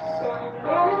 Sana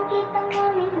na lang kitang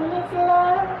mamimiss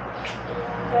lang.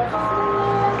 Ilang beses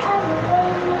na nilang away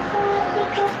mo ko at di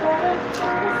ko pa rin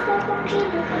gusto kong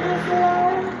ibigis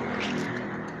lang.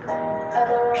 I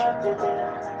don't want to do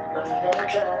what I'm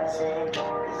gonna say.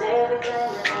 Cause every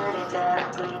time na narita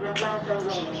ako'y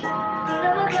nagtatangin. Di na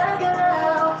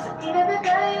magagalaw sa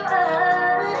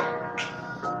tinatagayuan.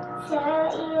 Sa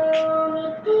iyong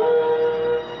ngiti,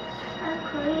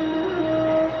 ako'y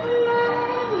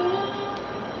lumalamig.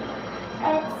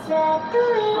 At sa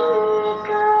tuwing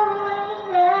ikaw ay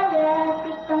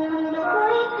lalapit, ang mundo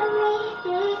ko'y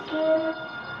tumitikim.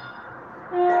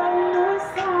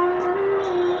 Lusong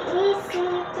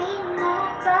umiisipin,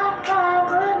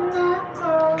 napapagod na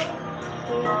ko.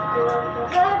 Hindi ko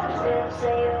pagkakasip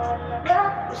sa'yo na ba?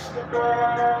 Gusto ko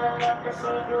lang naman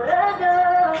magpasigurado.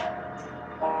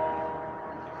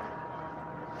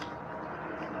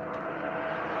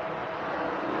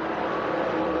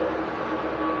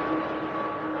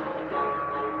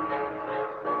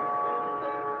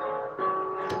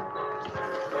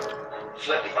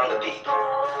 Flip it on the beat.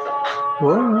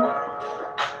 Whoa.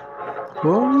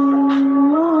 Whoa.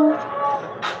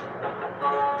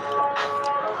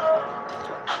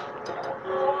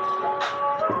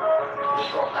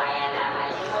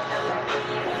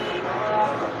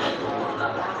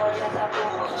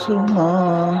 Suma.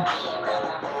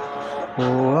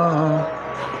 Oh, ah.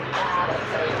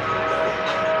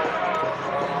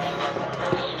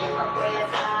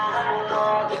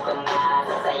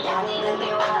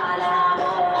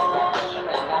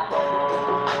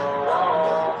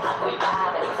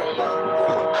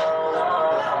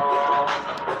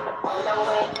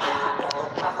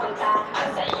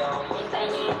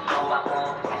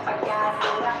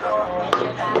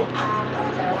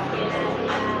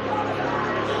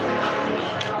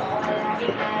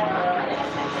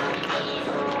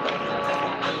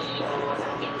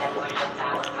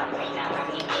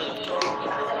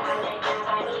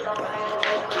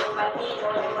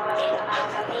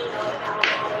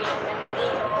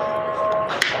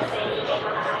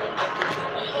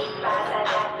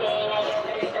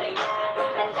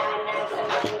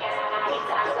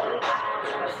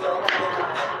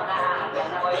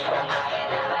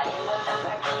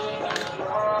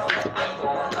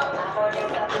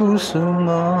 Puso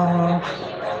mo.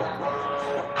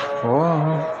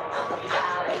 Oh.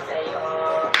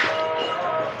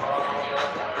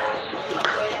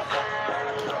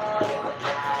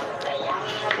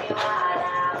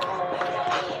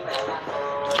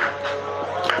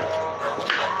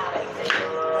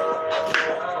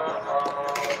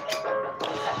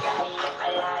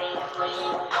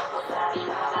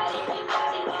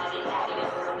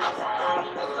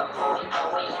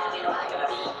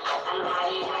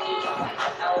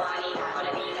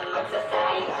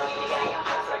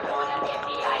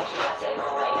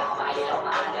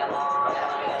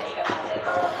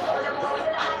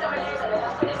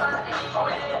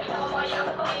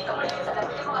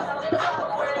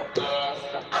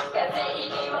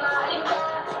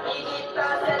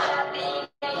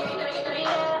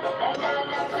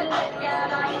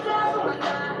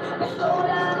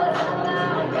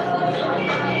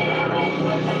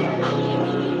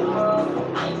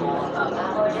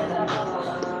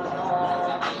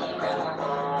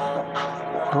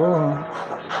 Oh.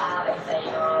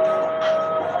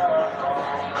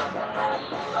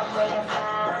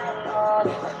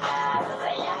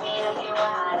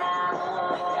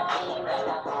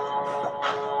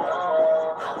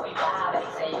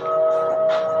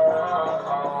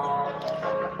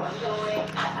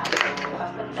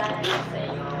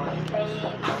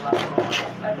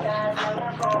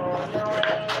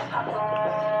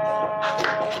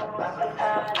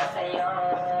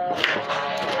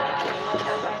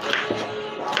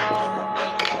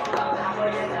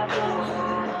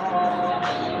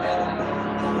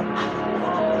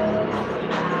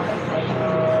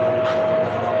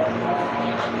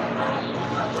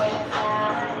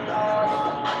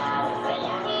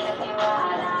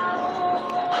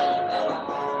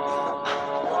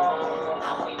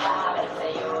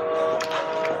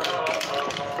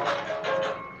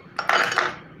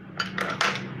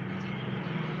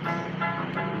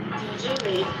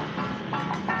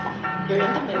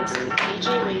 mix with DJ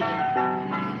Raiden.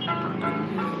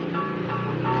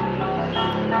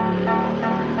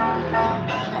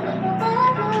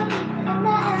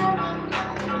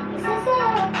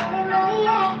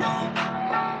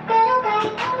 Pero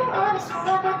kahit anong oras mo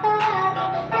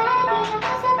papatawagin, dahil di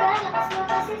nakasabay, lakas mo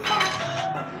kasi sa'kin.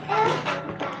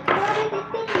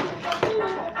 Mabibigbitin ka,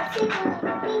 pinili kasi kung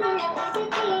pipili lang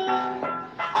ibitin.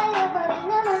 Ayaw ko rin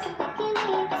naman sa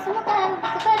pagkinig, kasi mukha mo di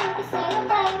ka pa rin kasi yung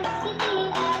tayo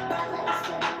nagsikin. At nakais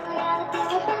ko rin wala na di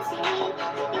mo pansinin.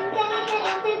 Tingin kahit na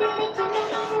empibilit yun ang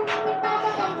isang hindi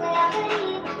papakay wala ka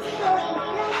rin. Siguro hindi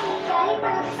lang din kahit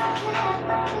mag-isip na lahat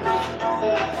mo. Ibig ko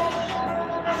din, kahit ako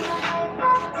na pagmahal mo.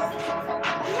 Kasi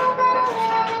sasaktan mo parang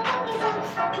wala na kang isang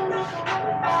gusto kung di ko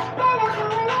mamita. Kala ko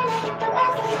wala na yung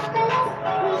pag-asa mo kalas.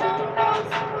 Nagiging tayo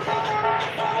sa mukha parang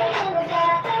kasay halaga.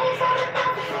 Kahit sa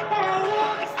matapos na tayo,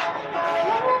 basta ikaw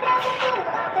walang magkakaturo.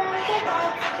 At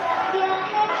ang kapag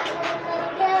sa biyahe,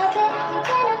 walang grabe. Yung ka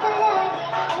na palagi,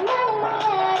 ano nang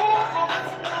mangyari? At sa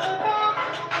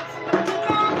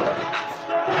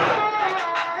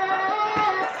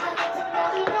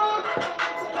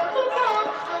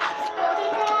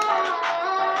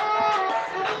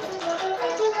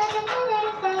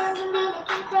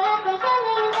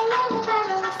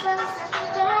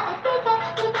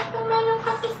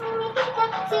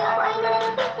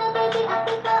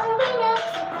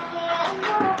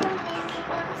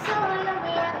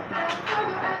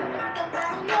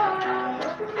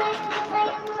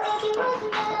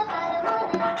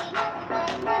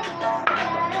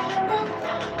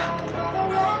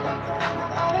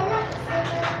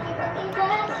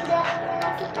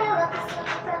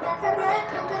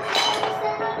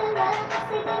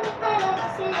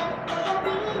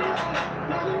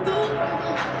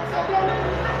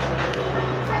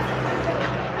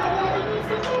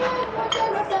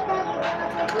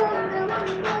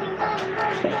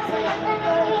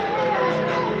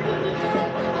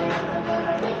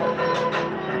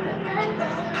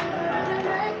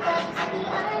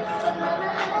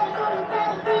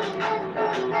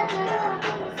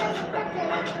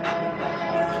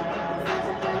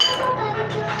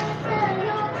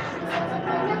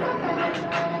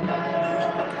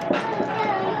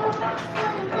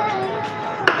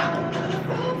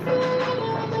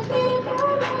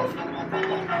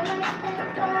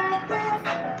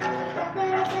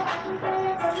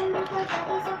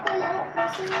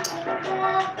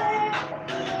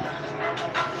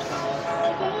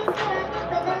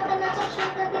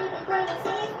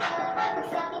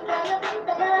kita,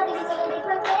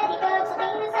 at sa kita,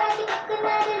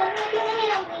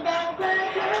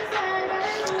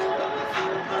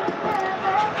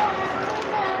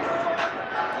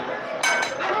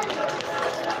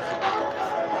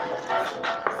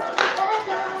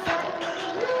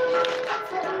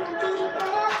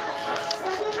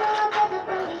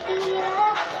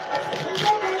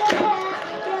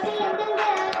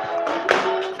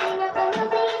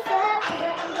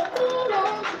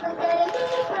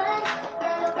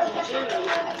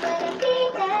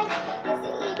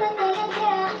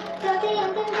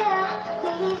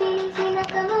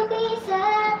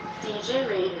 DJ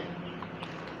Raiden.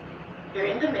 You're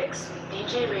in the mix with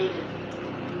DJ Raiden.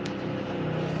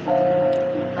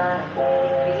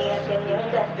 Bigyan kanyang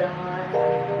katawan.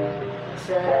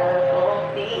 Sarap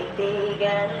mong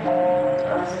titigan.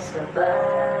 Oras ka ba?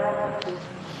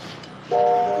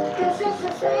 Kasi sa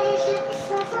spaceship,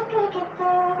 isasakay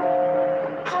kita.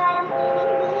 Parang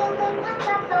pinigbihan ka ng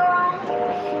katawan.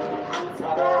 Ang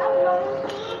sarap mong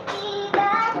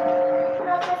titigan.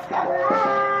 Rosas ka ba?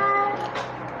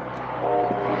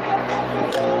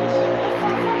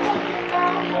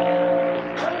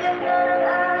 Ang ganda ng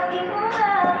aking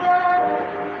umaga.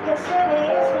 Kasi may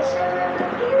espesyal na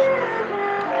kakilala.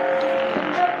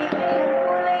 Napipil ang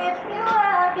kulay at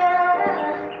niwaga.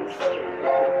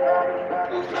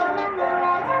 Ikaw lang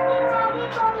nalalangin, lagi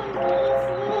kong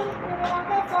iniisip.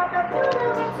 Malapit sa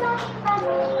pagtulog at sa aking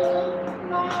pag-ibig.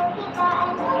 Mahal kita,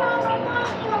 ano man ang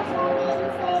nahilang sabihin.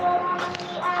 Sa'yo lamang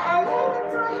iaalay ng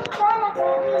tuloy ka na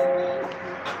pag-ibig.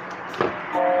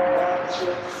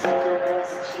 She's so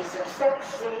best, she's so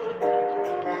sexy.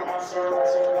 Naas her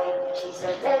what's her name, she's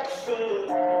so sexy.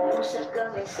 Usap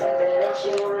kami sandali,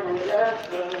 she wanna love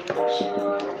me. She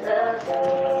wanna love me.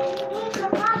 Di ko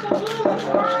mapigilan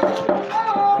sa aking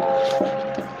pilit.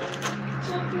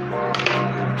 Check mo na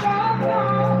magkaka.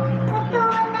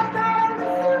 Natuwa na parang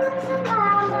gusto mong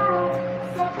sumama.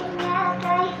 Sa kanya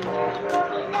kahit hindi ko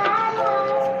kilala.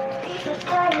 Dito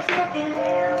tayo sa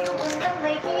dilim, yung unang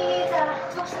may kita.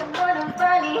 Buksan mo ng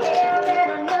palihim,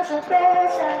 meron yung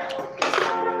sorpresa.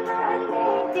 Kasama na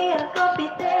alin, di ako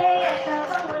pite. At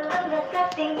habang walang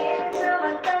tingin,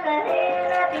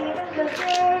 samantalahin ating isang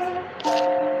gabi.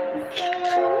 Sa'yo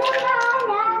na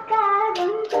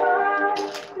nakaganto,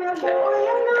 nabuo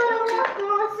yung dulo ng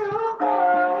puso ko.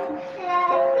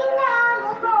 Lahat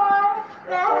pinamukor,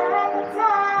 lahat sa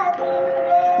akin,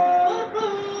 baby.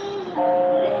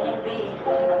 Baby,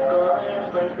 ako yung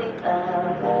perfect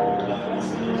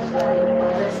kinisipan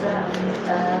para sa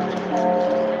kita.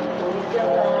 Ulit ka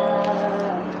ba?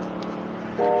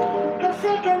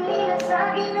 Kasi kanina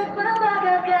sa'kin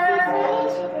nagbabaga ka.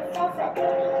 Isip at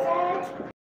sasakay kita,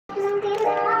 nang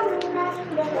dilaan ng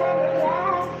aking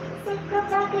dala-dala. Isip ko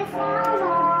pagkasama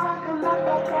ako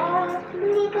magkata,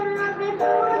 hindi ka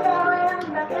nagdududa, walang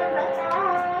baka-baka.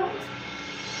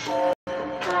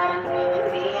 Parang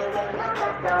naibigan ka ng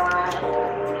katawan,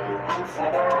 ang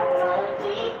sarap ng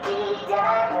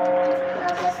titigan,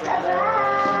 hanggang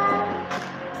laban.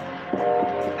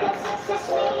 Kasi sa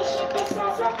spaceship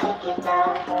isasakay kita,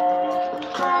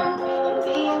 parang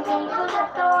naibigan ka ng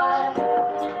katawan,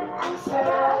 ang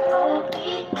sarap ng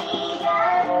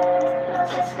titigan,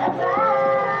 hanggang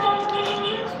laban.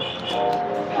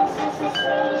 Kasi sa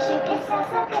spaceship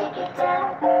isasakay kita,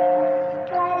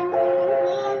 parang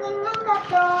naibigan ka ng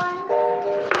katawan,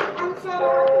 ang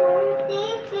sarap ng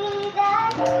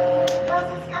titigan,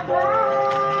 hanggang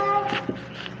laban.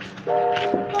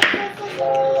 Kasi sa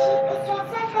spaceship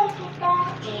isasakay kita.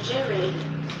 DJ Raiden.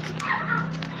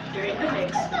 You're in the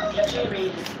mix with DJ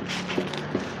Raiden.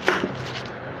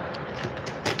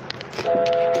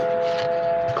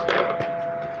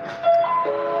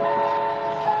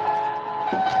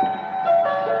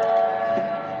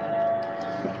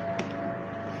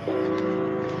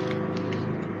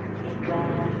 Ikaw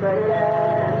na pala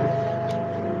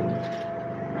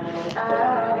ang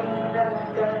may-ari ng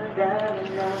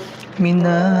damdamin ng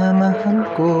Minamahal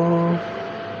ko.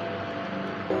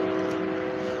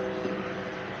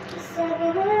 Sabi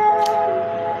mo lang,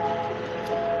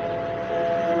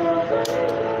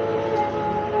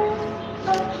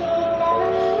 okay lang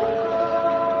ako.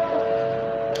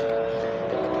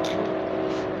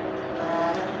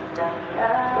 parang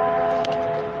tangang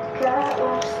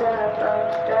kausap ang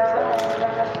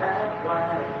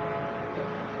tanawan.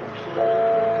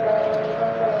 Kilay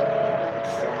balik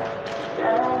sa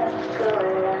tanang ko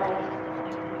lang.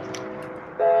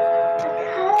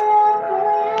 Akala ko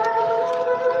yung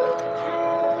halata,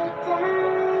 akala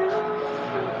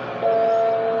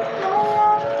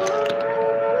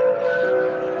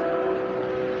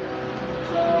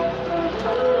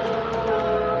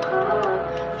ko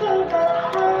kay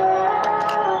bahala.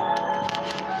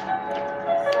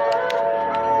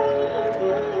 Sana'y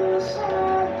hindi siya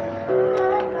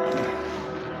naman.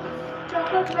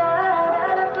 Kapag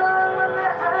naalala ko ang mga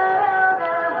araw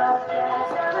na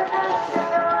magkasama tayo sa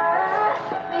tawa,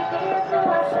 bitiit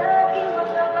luha sa aking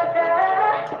mga mata.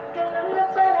 Ganun na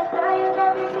pala tayo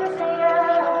dati masaya.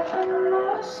 Ano mo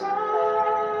siya?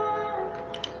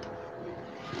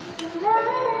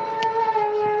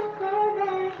 Inalaya ko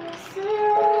dahil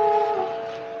sa'yo.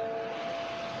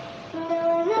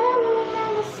 Nawala mo na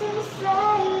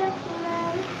nasasaya ko na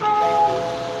lahat.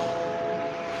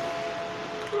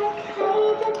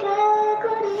 Nagkaidagal ko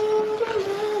rin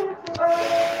ganun.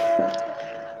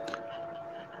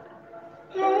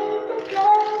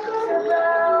 Kaidagal ko Sa rin.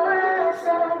 bawat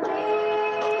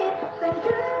saglit,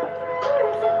 nandun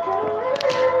sa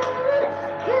tawanan.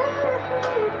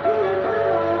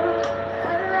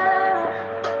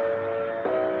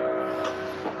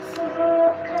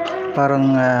 Subukan Parang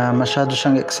masyado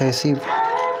siyang excessive.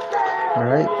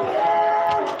 Alright.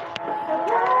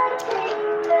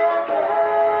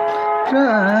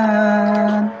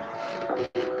 Run.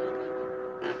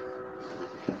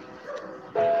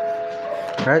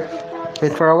 Alright.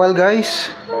 Wait for a while, guys.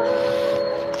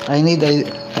 I think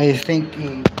I think I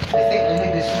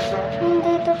need this.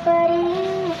 nandito pa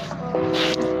rin ako.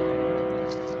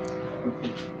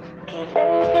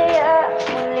 Kailan kaya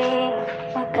muling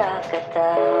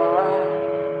magkakatawa?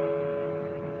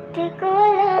 Di ko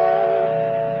alam,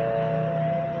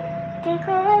 di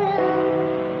ko alam.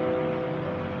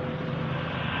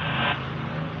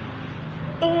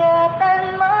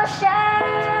 Ingatan mo siya.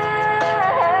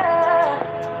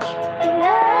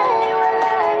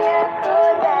 Pinaliwala niya ako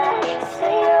dahil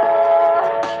sa'yo.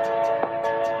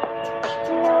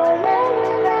 Nawala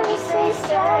na lang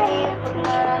isa-isa'y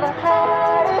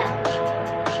pagmamahal.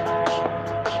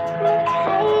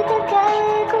 Nagkaidagal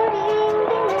ko rin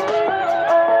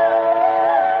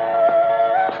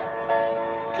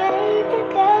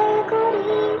kaidagal ko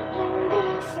rin hindi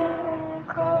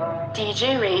sumuko.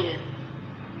 DJ Raiden.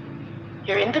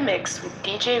 You're in the mix with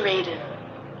DJ Raiden.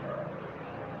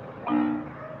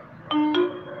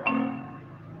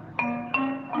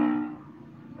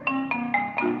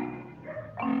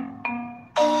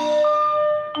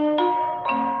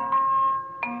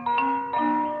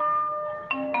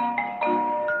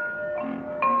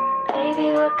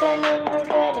 tanong ng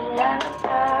kailangan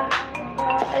ka.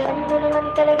 Alam mo naman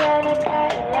talaga na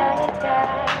kailangan ka.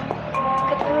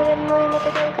 Katulad mo'y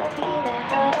matagal ko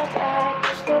hinahanap at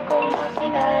gusto kong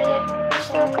makilala.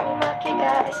 Gusto kong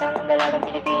makita isang dalagang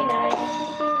Pilipina.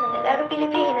 Dalagang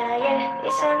Pilipina, yeah.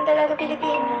 Isang dalagang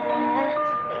Pilipina.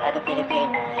 Dalagang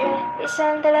Pilipina, yeah.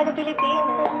 Isang dalagang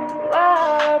Pilipina.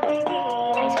 Wow, baby,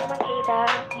 nais ko makita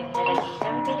yung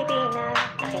dalagang Pilipina.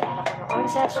 Nakilala ko noon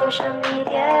sa social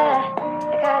media.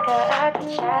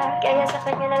 Nakakaakit siya, kaya sa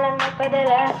kanya na lang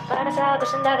nagpadala. Para sa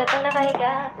agos ng dagat ang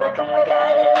nakahiga. Huwag kang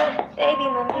mag-aalala, baby,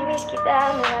 mamimiss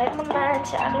kita. Mahal mo man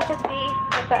sa aking tabi.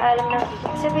 Nagpaalam ng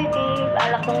ibig sa bibig.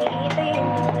 Balak kong iitayin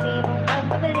mo, mali mong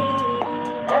pagpabalik.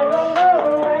 Alam mo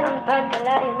ang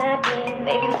pagkalayo natin.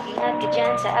 Baby, mag-ingat ka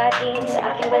dyan sa atin. Sa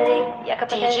aking balik, yakap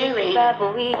at halip,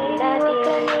 babawiin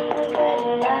natin. Huwag ka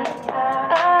lang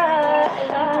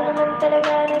alam mo naman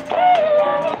talaga na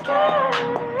kailangan ka.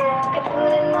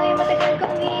 Katulad mo'y matagal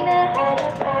kong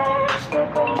hinahanap at gusto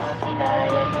kong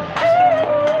makilala. Gusto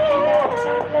kong makilala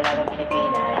sa dalagang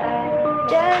Pilipina.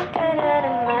 Diyan ka na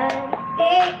naman,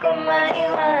 di ko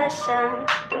maiwasan.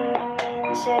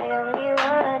 Tumingin sa iyong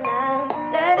iwanan.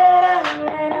 Nadarama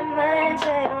na naman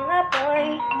sa iyong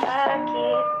apoy.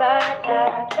 Bakit ba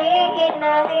aking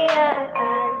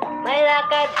hinahayaan? May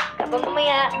lakad ka ba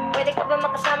mamaya? Pwede ka ba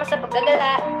makasama sa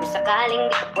paggagala? Kung sakaling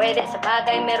di ka pwede sa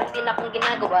bagay, meron din akong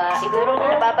ginagawa. Siguro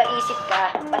na napapaisip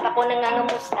ka, ba't ako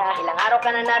nangangamusta? Ilang araw ka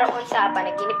na naroon sa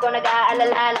panaginip ko,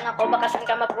 nag-aalala lang ako baka saan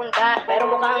ka mapunta. Pero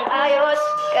mukhang ayos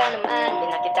ka naman, di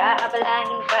na kita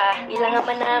abalahin pa. Ilang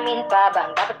naman namin pa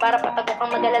bang dapat para patago kang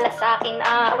mag-alala sa akin?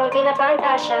 Habang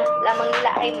pinapantasya, lamang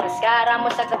nila ay maskara mo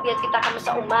sa gabi at kita ka mo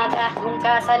sa umaga. Kung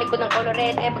ka sa likod ng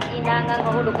kolorete, pag inangang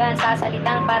mahulugan sa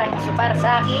salitang para iso para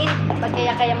sa akin.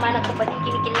 Pagkaya-kayaman ako pa din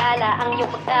kinikilala ang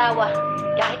iyong pagtawa.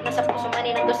 Kahit nasa puso man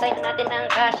nandun sa'yo natin ang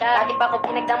kasya. Dati pa ako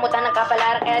pinagdamutan ng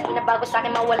kapalara, kaya di na bago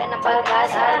sa'kin mawala ng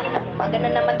pag-asa. Maganda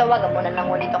naman tawagan mo na lang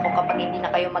ulit ako kapag hindi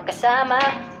na kayo magkasama.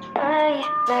 Ay,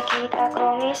 nakita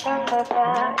kong isang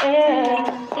babae.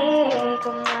 Di ko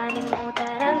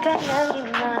manimutan ang kanyang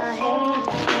imahe.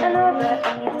 Ano ba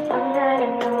ang iyong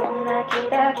pangalan noong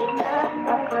nakita kita?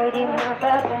 Ako'y di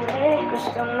mapapalik.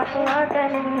 Gustong mahawakan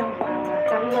ng iyong mga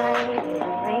kamay.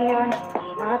 Ngayon, di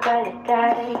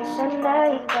mabalik-balik.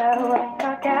 Sana ikaw ay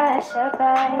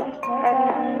makasabay. At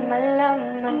nang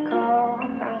malaman ko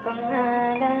ang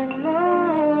pangalan mo,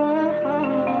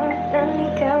 nang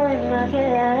ikaw ay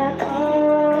makilala ko.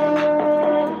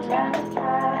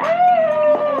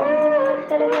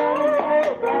 Talaga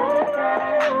nagkakilala ka.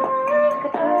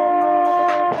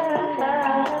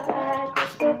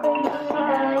 Gusto kong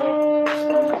makilala.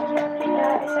 Gusto kong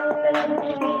makilala. Isang dalagang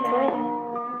Pilipina.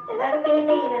 Dalagang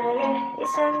Pilipina, yeah.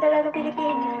 Isang dalagang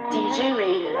Pilipina. DJ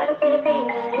Radio. Dalagang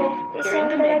Pilipina, yeah. Isang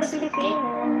dalagang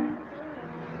Pilipina.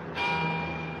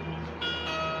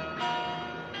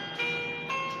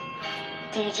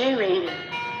 DJ Radio.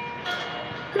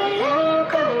 Malayo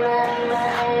ka man,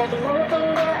 mahal at mong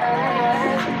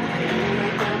tandaan.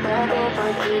 Magbabago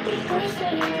pag-ibig ko'y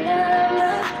sa'yo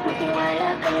lamang.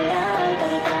 Magtiwala ka lang,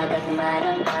 talitag at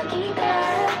marang kita.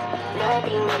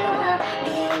 Dating dalawa,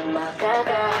 di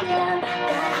makakalang.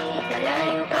 Kahit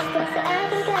malayo ka pa sa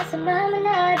akin, kasama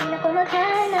na din ako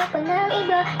maghanap pa ng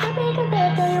iba. Gabi-gabi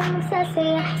tayong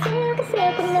magsasaya sa'yo kasi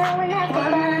pag nawala ka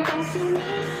pa. Huwag kang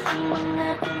sinising mga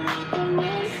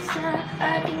tumitingin sa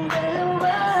ating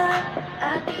dalawa.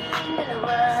 Ating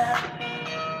dalawa.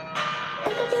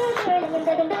 Pagka-tutor, ang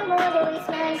ganda-ganda mo, the way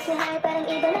smile sa high, parang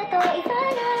iba na to. Iba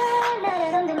na,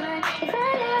 nararamdaman. Iba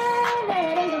na,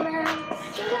 nararamdaman.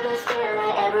 You're the best girl I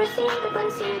ever seen.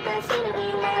 Kapansin-pansin na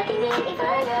rin nakinig.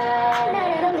 Iba na,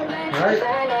 nararamdaman. Right.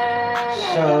 Iba na,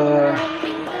 So,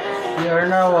 we are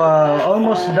now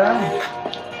almost done.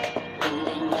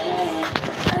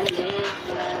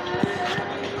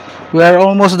 We are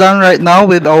almost done right now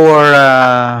with our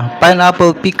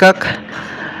pineapple peacock.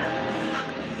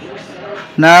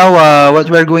 Now, what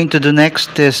we're going to do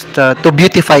next is to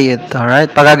beautify it.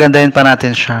 Alright? Pagagandahin pa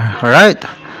natin siya. Alright?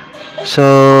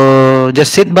 So,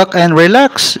 just sit back and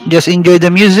relax. Just enjoy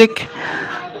the music.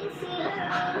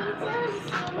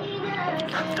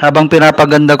 Habang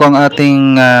pinapaganda ko ang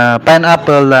ating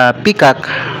pineapple peacock.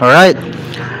 Alright?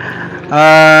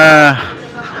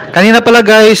 Kanina pala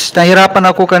guys,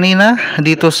 nahirapan ako kanina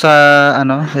dito sa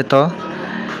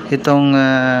itong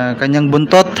kanyang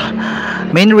buntot.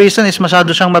 Main reason is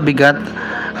masyado siyang mabigat.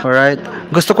 Alright?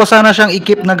 Gusto ko sana siyang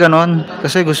i-keep na ganon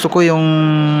kasi gusto ko yung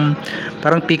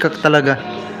parang peacock talaga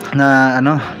na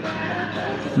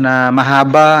na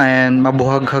mahaba and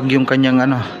mabuhaghag yung kanyang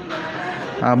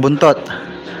buntot.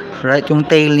 right, yung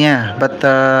tail niya, but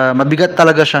mabigat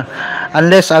talaga siya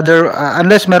unless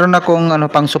meron akong ano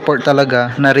pang support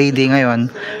talaga na ready ngayon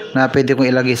na pwede kong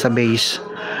ilagay sa base.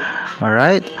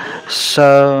 Alright,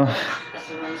 so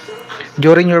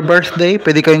during your birthday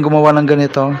pwede kayong gumawa ng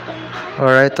ganito.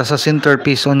 Alright, as a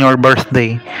centerpiece on your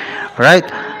birthday. Alright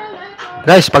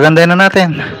guys, pagandahin na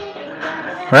natin.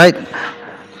 Alright,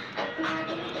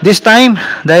 this time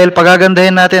dahil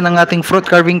pagagandahin natin ang ating fruit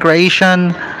carving creation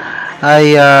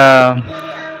ay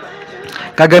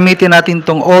gagamitin natin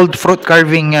tong old fruit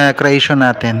carving creation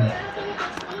natin.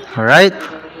 Alright,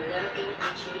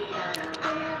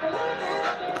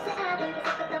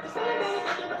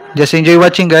 just enjoy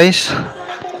watching guys.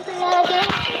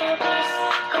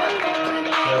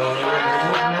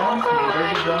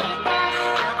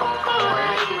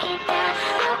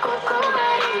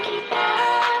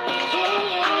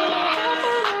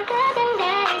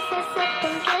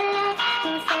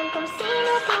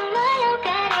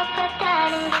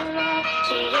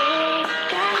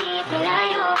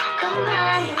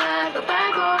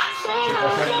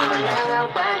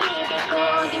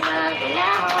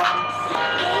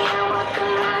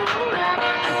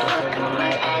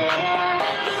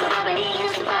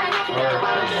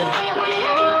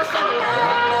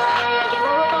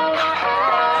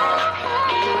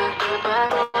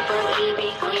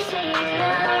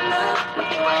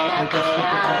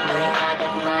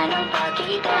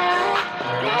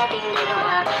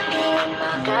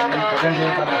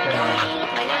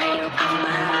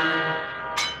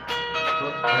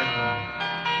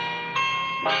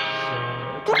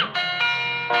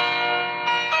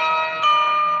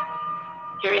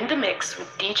 You're in the mix with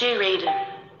DJ Raiden.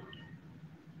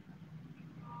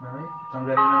 Alright,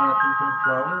 tanggalin na natin itong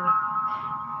flower.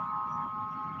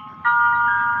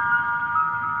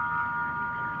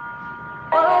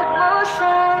 Huwag mo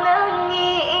sanang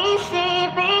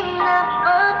iisipin na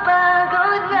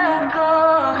mapagod na ako.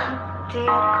 Di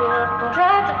ko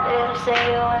apurado pero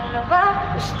sa'yo ano ba?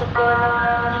 Gusto ko lang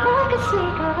naman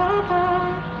magkasigurado.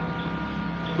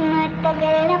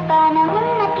 Matagal na panahon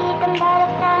nakitang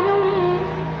balak tanong.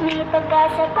 May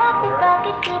pag-asa pa kung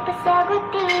bakit di pa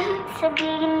sagutin.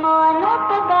 Sabihin mo ano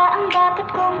pa ba ang dapat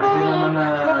kong gawin.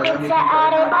 Bakit sa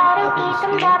araw-araw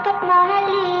kitang dapat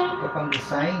mahalin. Ito pang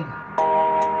design.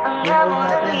 Ang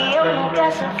hawak ng iyong mukha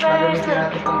sa first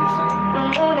look. Nung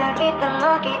una kita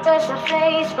makita sa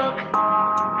Facebook,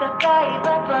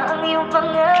 kakaiba pa ang iyong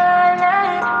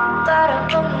pangalan. Para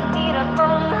kung hirap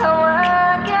mong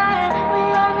hawakan.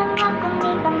 Wala nang akong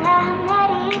ibang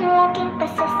hahangarin. Laking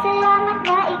pasasalamat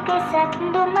na ikay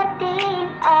sa'kin dumating.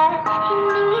 At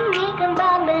hindi kang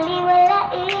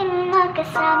babaliwalain.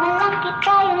 Magkasama lang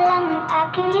kita, yun lang ang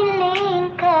aking hiling.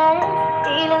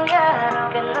 Ilang araw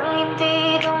ka nang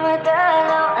hindi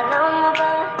dumadalaw. Alam mo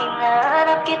bang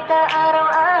hinahanap kita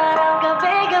araw-araw.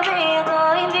 Gabi-gabi ako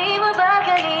hindi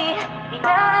mabagali.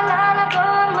 Inaalala ko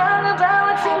ang mga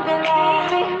bawat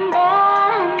sandali.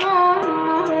 Dahan ang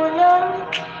mahulog.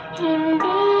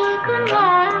 Hindi ko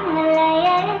na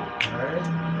malayan.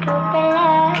 Ikaw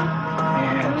pala.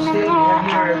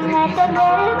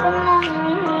 Matagal ko nang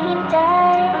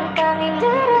hinihintay. Ang tanging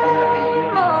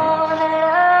daraan mo na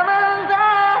lamang ba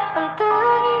ang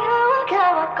tanging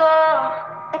hawak-hawak ko.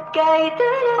 At kahit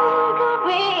anong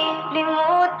gawin,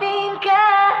 limutin ka.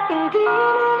 Hindi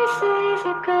na sa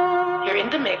isip ko. You're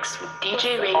in the mix with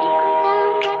DJ Raiden.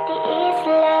 Ang katiis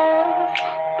love.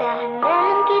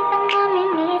 Dahan-dahan kitang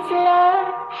mamimiss love.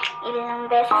 Ilang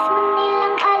beses man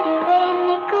nilang aliwin.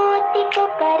 Ikaw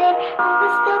pa rin ang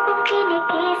gusto kong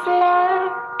kinikis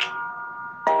love.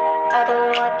 I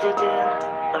don't know what to do,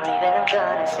 or even I'm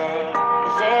gonna say.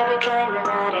 Cause every time na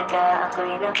narita,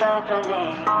 ako'y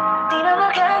napapraning. Di na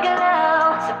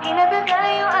makagalaw sa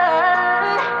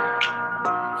pinagdadayuan.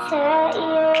 Sa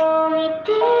iyong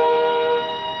ngiti,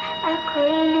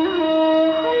 ako'y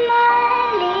nahuhumaling.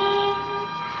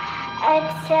 At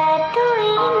sa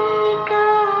tuwing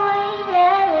ikaw ay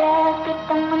lalapit,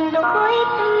 ang mundo ko'y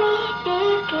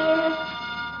tumitigil.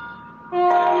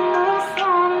 Huwag mo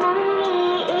sanang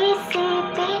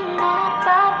iisipin na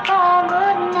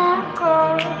papagod na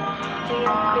ako. Di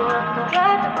ko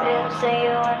apurado pero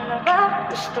sa'yo ano ba?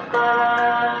 Gusto ko lang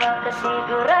naman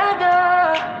magkasigurado.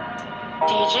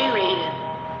 DJ Raiden.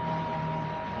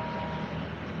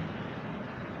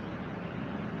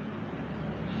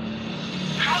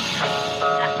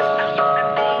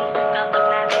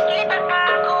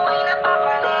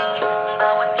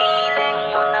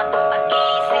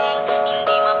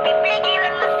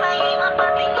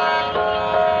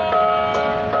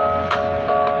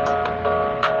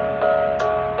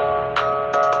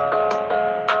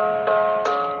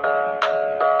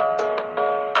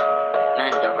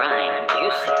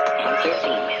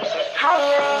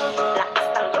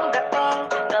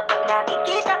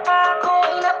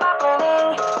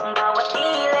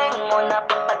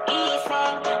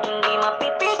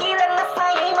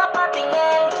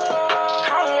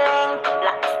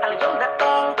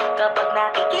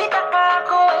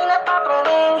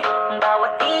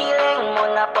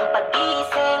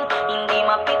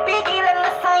 mapipigilan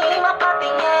na sa'yo'y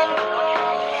mapatingin.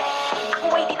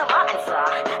 Ako ay tinamaan sa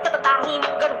katatahi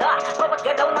mong ganda. Bawat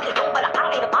galaw ng iyong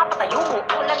balakang ay napapatayo mo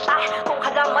ang lanta. Kung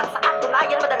halaman sa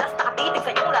katunayan, madalas nakatitig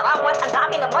sa iyong larawan. Ang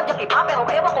dami naman yung iba, pero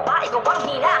ewan ko ba ikaw ang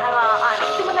hinahangaan.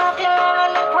 Di mo na kailangan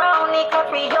ng crown ni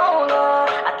Catriona,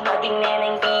 at maging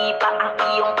neneng di pa ang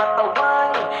iyong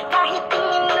katawan. Kahit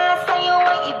tingin na sa'yo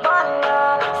ay iba na,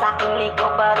 sa'king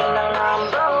ikaw pa rin ang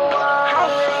number one.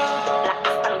 Highland,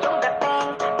 lakas ng iyong dating,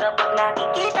 kapag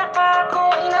nakikita ka ko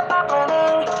ay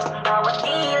napapaning. Bawat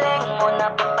giling mo na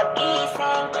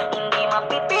pagpagising, hindi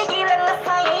mapipigilan na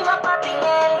sa'yo'y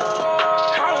mapatingin.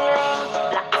 Highland,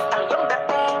 lakas ng iyong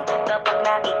dating, kapag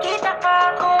nakikita ka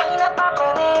ko ay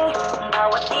napapaning.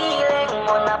 Bawat giling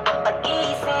mo na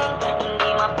pagpagising, hindi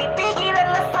mapipigilan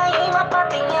na sa'yo'y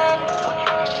mapatingin.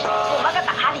 Umaga,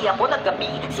 tanghali, hapon at gabi,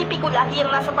 sipi ko lagi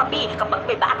ang nasa tabi. Kapag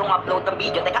may bagong upload ng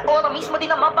video, teka ora mismo din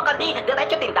ang mapakali.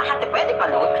 Diretso tindahan, di pwede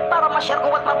pa-load, para ma-share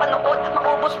ko at mapanood.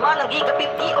 Maubos man ang giga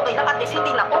 50, okay lang at least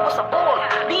hindi na ubos sa phone.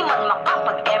 Di man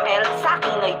makapag-ML,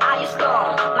 sa'kin ay ayos lang.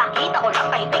 Makita ko lang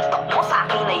kay TikTok mo,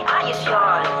 sa'kin ay ayos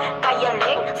yun. Kaya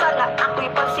Leng, sana ako'y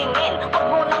pansinin, huwag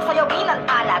mo nang sayawin ang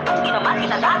tala kung di naman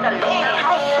kita dadalhin.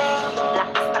 Hi Leng,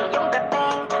 lakas ng iyong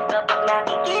dating, kapag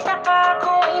nakikita ka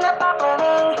ko ay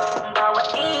napapaning. Bawat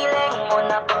giling mo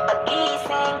na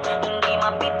pagpagising, hindi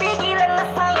mapipigilan na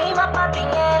sa'yo'y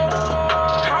mapatingin.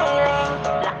 Hi Leng,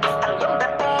 lakas ng iyong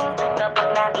dating, kapag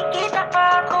nakikita ka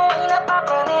ko ay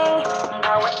napapaning.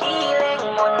 Bawat giling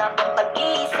mo na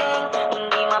pagpagising,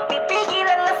 hindi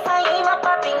mapipigilan na sa'yo'y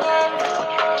mapatingin.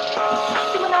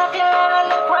 Di mo na kailangan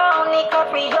ng crown ni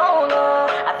Catriona,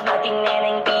 at maging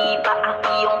neneng di pa ang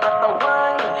iyong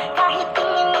katawan. Kahit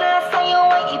tingin na sa'yo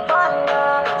ay iba na,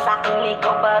 sa'king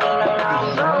ikaw pa rin ang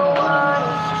number one.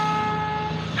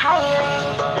 Highland,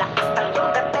 lakas ng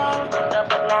iyong dating,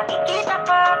 kapag nakikita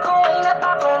ka ko ay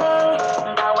napapaning.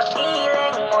 Bawat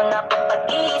giling mo na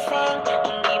pagpagising,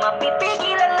 hindi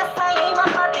mapipigilan na sa'yo'y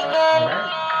mapatingin.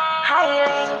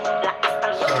 Highland, lakas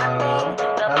ng iyong dating,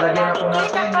 kapag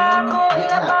nakikita ka ko ay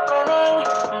napapaning.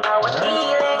 Bawat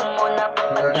giling mo na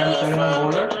pagpagising,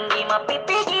 hindi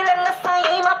mapipigilan na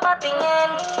sa'yo'y mapatingin.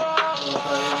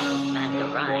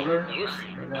 Underline, music,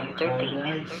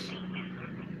 entertainment.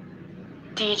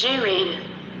 DJ Rated.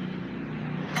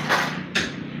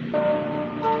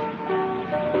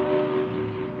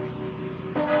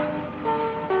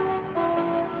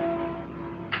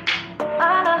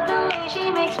 I love the way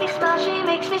she makes me smile, she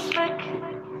makes me smirk.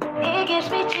 It gives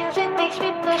me chills, it makes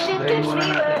me blush, it gives me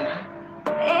burn.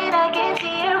 And I can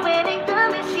see her winning the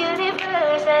Miss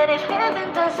Universe. And if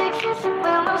heaven does exist, it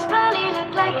will most probably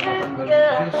look like her,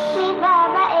 yeah. May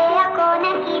babae ako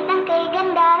nakitang kay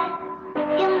ganda.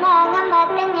 Yung mga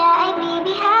mata niya ay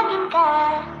bibihagin ka.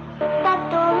 Pag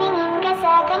tumingin ka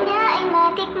sa kanya ay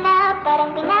matik na,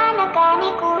 parang pinalaka ni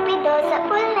Cupido sa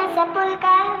pool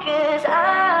ka. Cause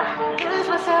I lose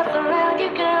myself around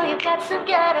you, girl. You got some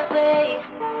kind of way.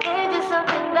 There's just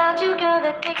something about you, girl,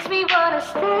 that makes me wanna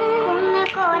stay. Kung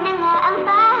ako na nga ang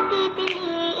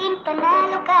papipiliin,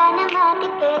 panalo ka na mati,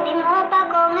 pwede mo pa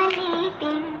kong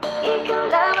alipin. Ikaw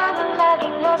lamang ang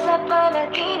laging nasa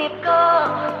panaginip ko.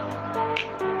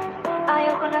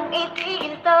 Ayaw ko nang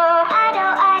itigil to.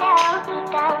 Araw-araw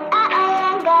kitang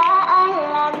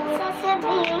aalang-alang,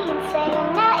 sasabihin sa'yo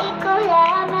na ikaw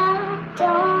lamang.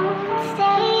 Don't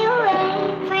stay away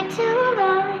for too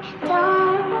long,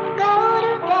 don't go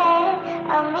to bed.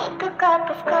 I'll make a cup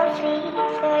of coffee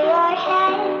for your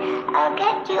head. I'll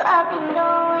get you up and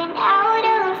going out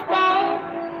of bed.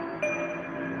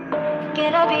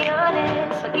 Can I be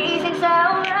honest? Magising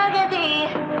sa umaga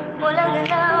di walang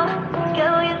galaw,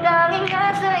 ikaw yung tanging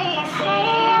nasa isip.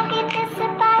 Kaya kita sa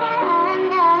paraan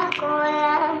na ako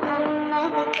lang ang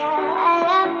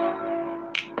magkakaalam.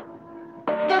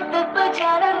 Dagdag pa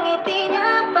dyan ang ngiti niya,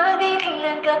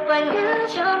 pagdidilan ka pa niya,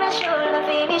 sure na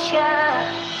finish ka.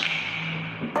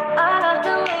 I love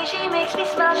the way she makes me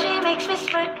smile, she makes me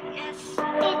smirk, yes.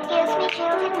 It gives me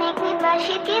chills, it makes me blush,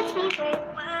 it gives me breath.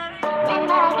 And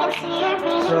I can see her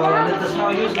beaming So, down let the us now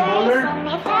use the face. roller.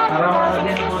 Only five Para thousand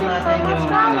malagyan po kisses natin will yung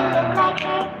probably look like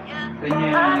her.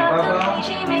 ganyan yung ibabaw and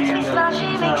sa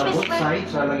both sides,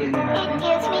 so lagyan din It natin.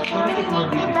 gives me To chills, make it it more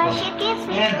makes me blush, beautiful it gives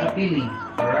me and breath. appealing.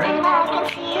 Alright? And I can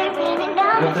see her beaming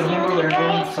down You have the to remember we're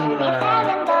going face. to, Only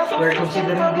seven thousand we're kisses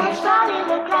considering will this probably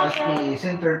look as like her. the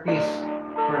centerpiece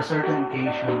for a certain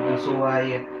occasion. And so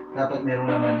ay dapat meron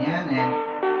naman yan and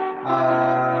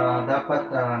dapat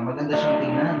maganda siyang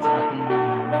tingnan sa ating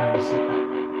mga bisita.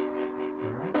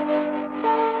 Alright?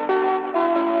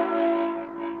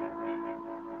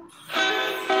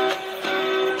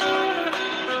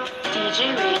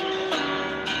 DJ Rated.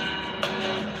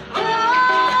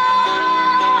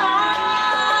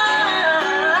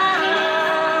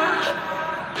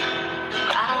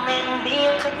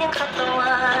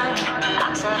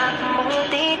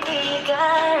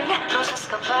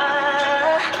 ba?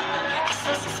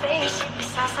 Kasi sa spaceship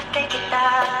isasakay kita.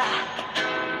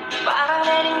 Parang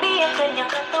nalindi ang kanyang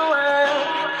katawan.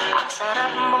 Ang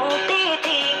sarap mong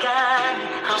titigan.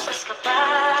 Roses ka ba?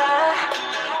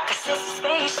 Kasi sa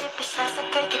spaceship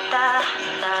isasakay kita.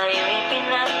 Tayo'y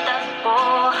pinagtagpo,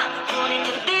 ngunit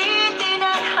hindi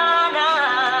tinadhana.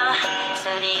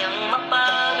 Saniyang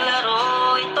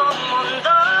mapaglaro itong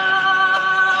mundo.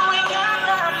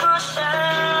 Ingatan mo siya.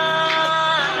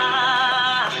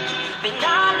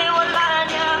 Binaliwala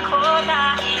niya ako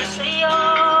dahil sa'yo.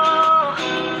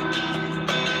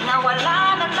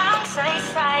 Nawala na lang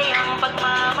saysay ang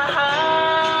pagmamahal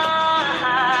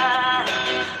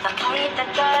na kahit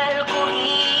tagal ko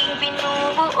ring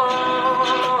binubuo,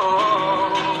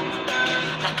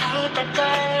 na kahit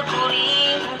tagal ko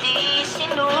ring hindi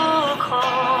sinuko.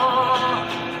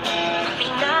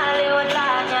 Pinaliwala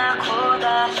niya ako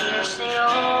dahil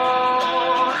sa'yo,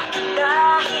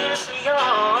 dahil sa'yo.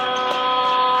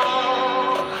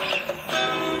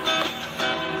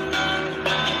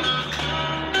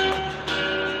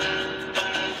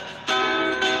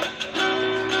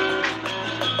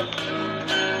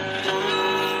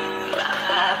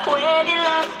 Pwede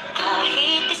lang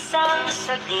kahit isang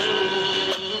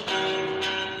saglit.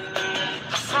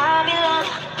 Masabi lang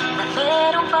na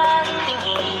merong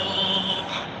pagtingin.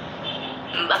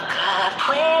 Baka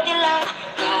pwede lang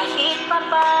kahit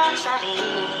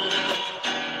papansarin.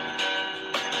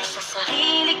 Sa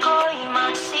sarili ko'y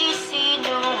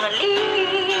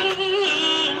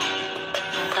magsisinungaling.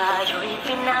 Tayo'y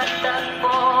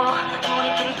pinagtagpo,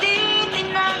 ngunit hindi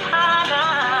tinadhana.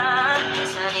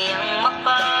 Saniyang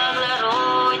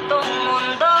mapaglaro itong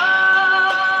mundo.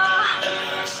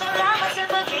 Salamat sa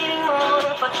pag-ibig mo,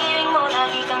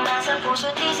 lagi kang nasa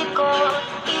puso't isip ko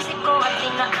at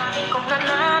tinaamin kong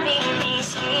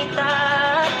nanamimiss kita.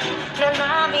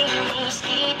 Nanamimiss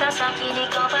kita, sa akin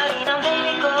ikaw pa rin ang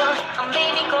baby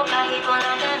ko, kahit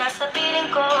wala ka na sa piling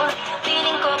ko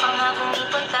pangakong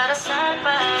ipagdarasal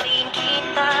pa rin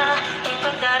kita,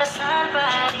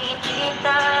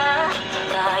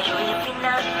 tayo'y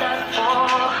pinagtagpo,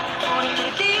 ngunit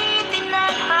hindi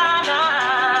tinadhana.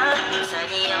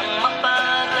 Saniyang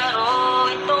mapaglaro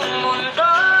itong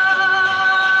mundo.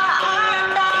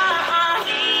 At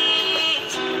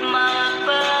aalis,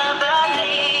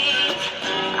 magbabalik,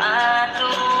 at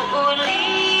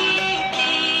uulitin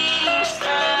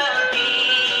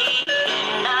sabihin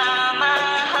na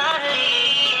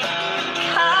mahalin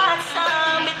at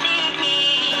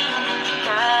sambitin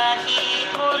kahit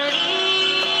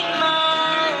muling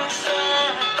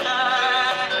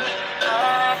masaktan.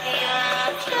 At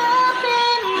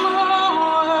yakapin mo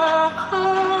ako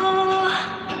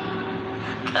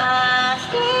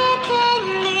kahit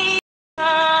hindi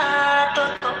na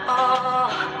totoo.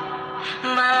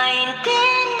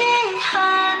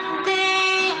 Maintindihan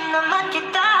din naman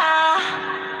kita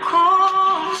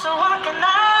kung sawa ka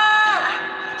na.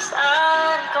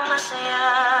 Saan ka masaya?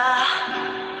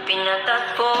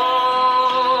 Pinatagpo,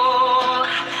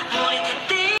 ngunit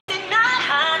hindi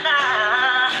tinadhana.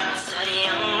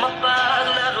 Saniyang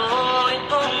mapaglaro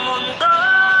itong mundo.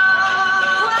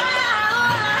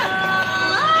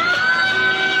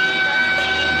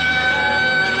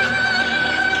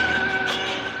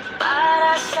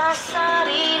 Para sa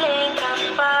sariling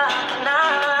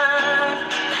kapakanan,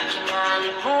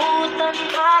 kinalimutan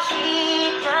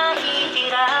kahit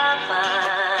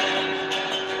nahihirapan.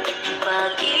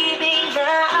 Pag-ibig na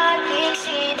ating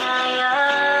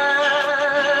sinayang,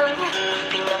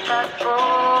 pinatagpo,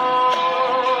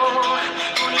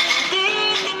 ngunit hindi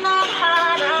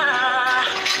tinadhana.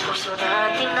 Puso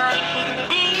natin ay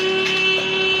hindi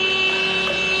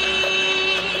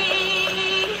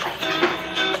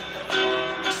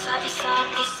sa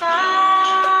isa't isa.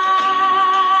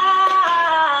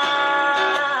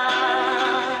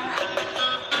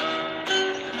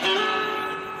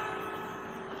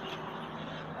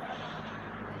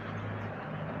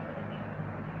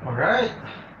 Alright.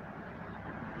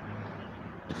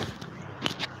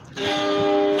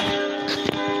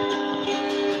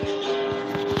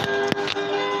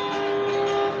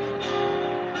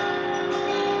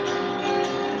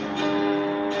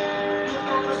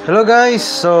 Hello guys,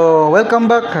 so welcome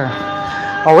back.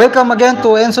 Welcome again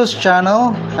to Enzo's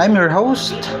channel. I'm your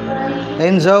host,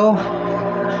 Enzo.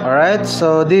 Alright,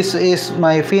 so this is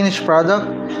my finished product.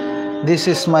 This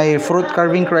is my fruit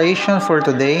carving creation for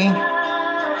today.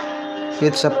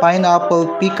 It's a pineapple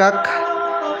peacock.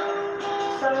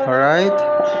 Alright.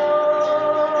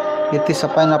 It is a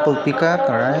pineapple peacock.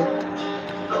 Alright.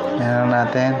 Ayan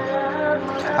natin.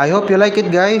 I hope you like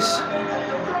it guys.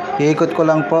 Iikot ko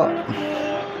lang po.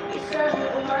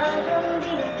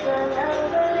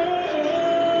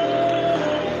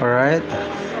 Alright.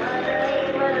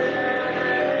 Sana'y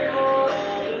malaman mo,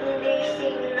 hindi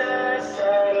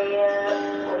sinasaya.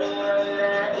 Kung ang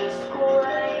nais ko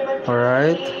ay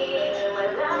Alright.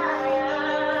 maging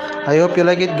malaya. I hope you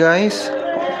like it, guys.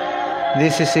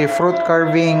 This is a fruit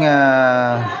carving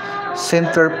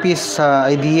centerpiece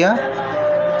idea.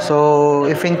 So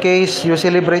if in case you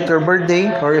celebrate your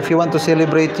birthday, or if you want to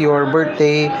celebrate your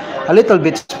birthday a little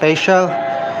bit special,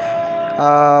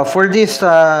 for this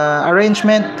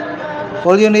arrangement,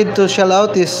 all you need to shell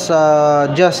out is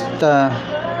just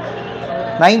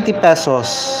 90 pesos.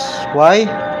 Why?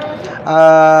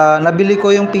 Nabili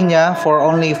ko yung pinya for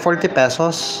only 40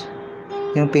 pesos.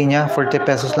 Yung pinya, 40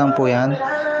 pesos lang po yan.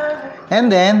 And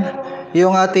then,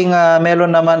 yung ating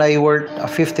melon naman ay worth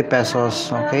 50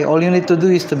 pesos. Okay? All you need to do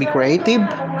is to be creative.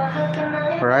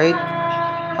 Alright?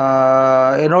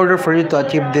 In order for you to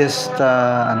achieve this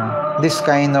this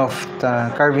kind of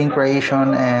carving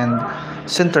creation and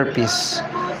centerpiece.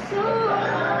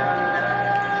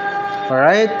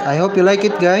 Alright? I hope you like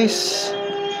it, guys.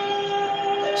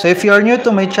 So if you are new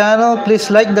to my channel, please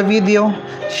like the video,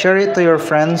 share it to your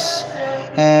friends,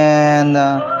 and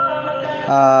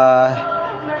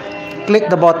click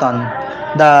the button,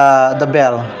 the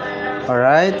bell.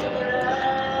 Alright?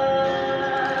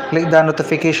 Click the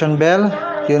notification bell.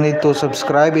 You need to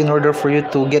subscribe in order for you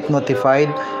to get notified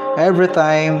every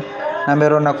time na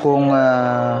meron akong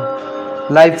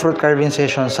live fruit carving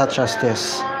session such as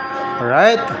this.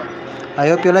 Alright? I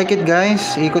hope you like it,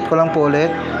 guys. Ikot ko lang po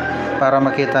ulit para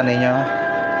makita ninyo.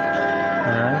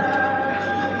 Alright?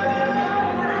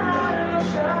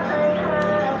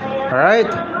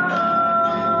 Alright?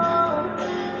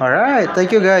 Alright,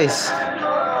 thank you, guys.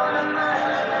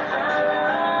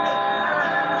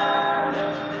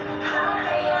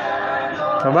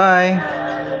 Bye-bye.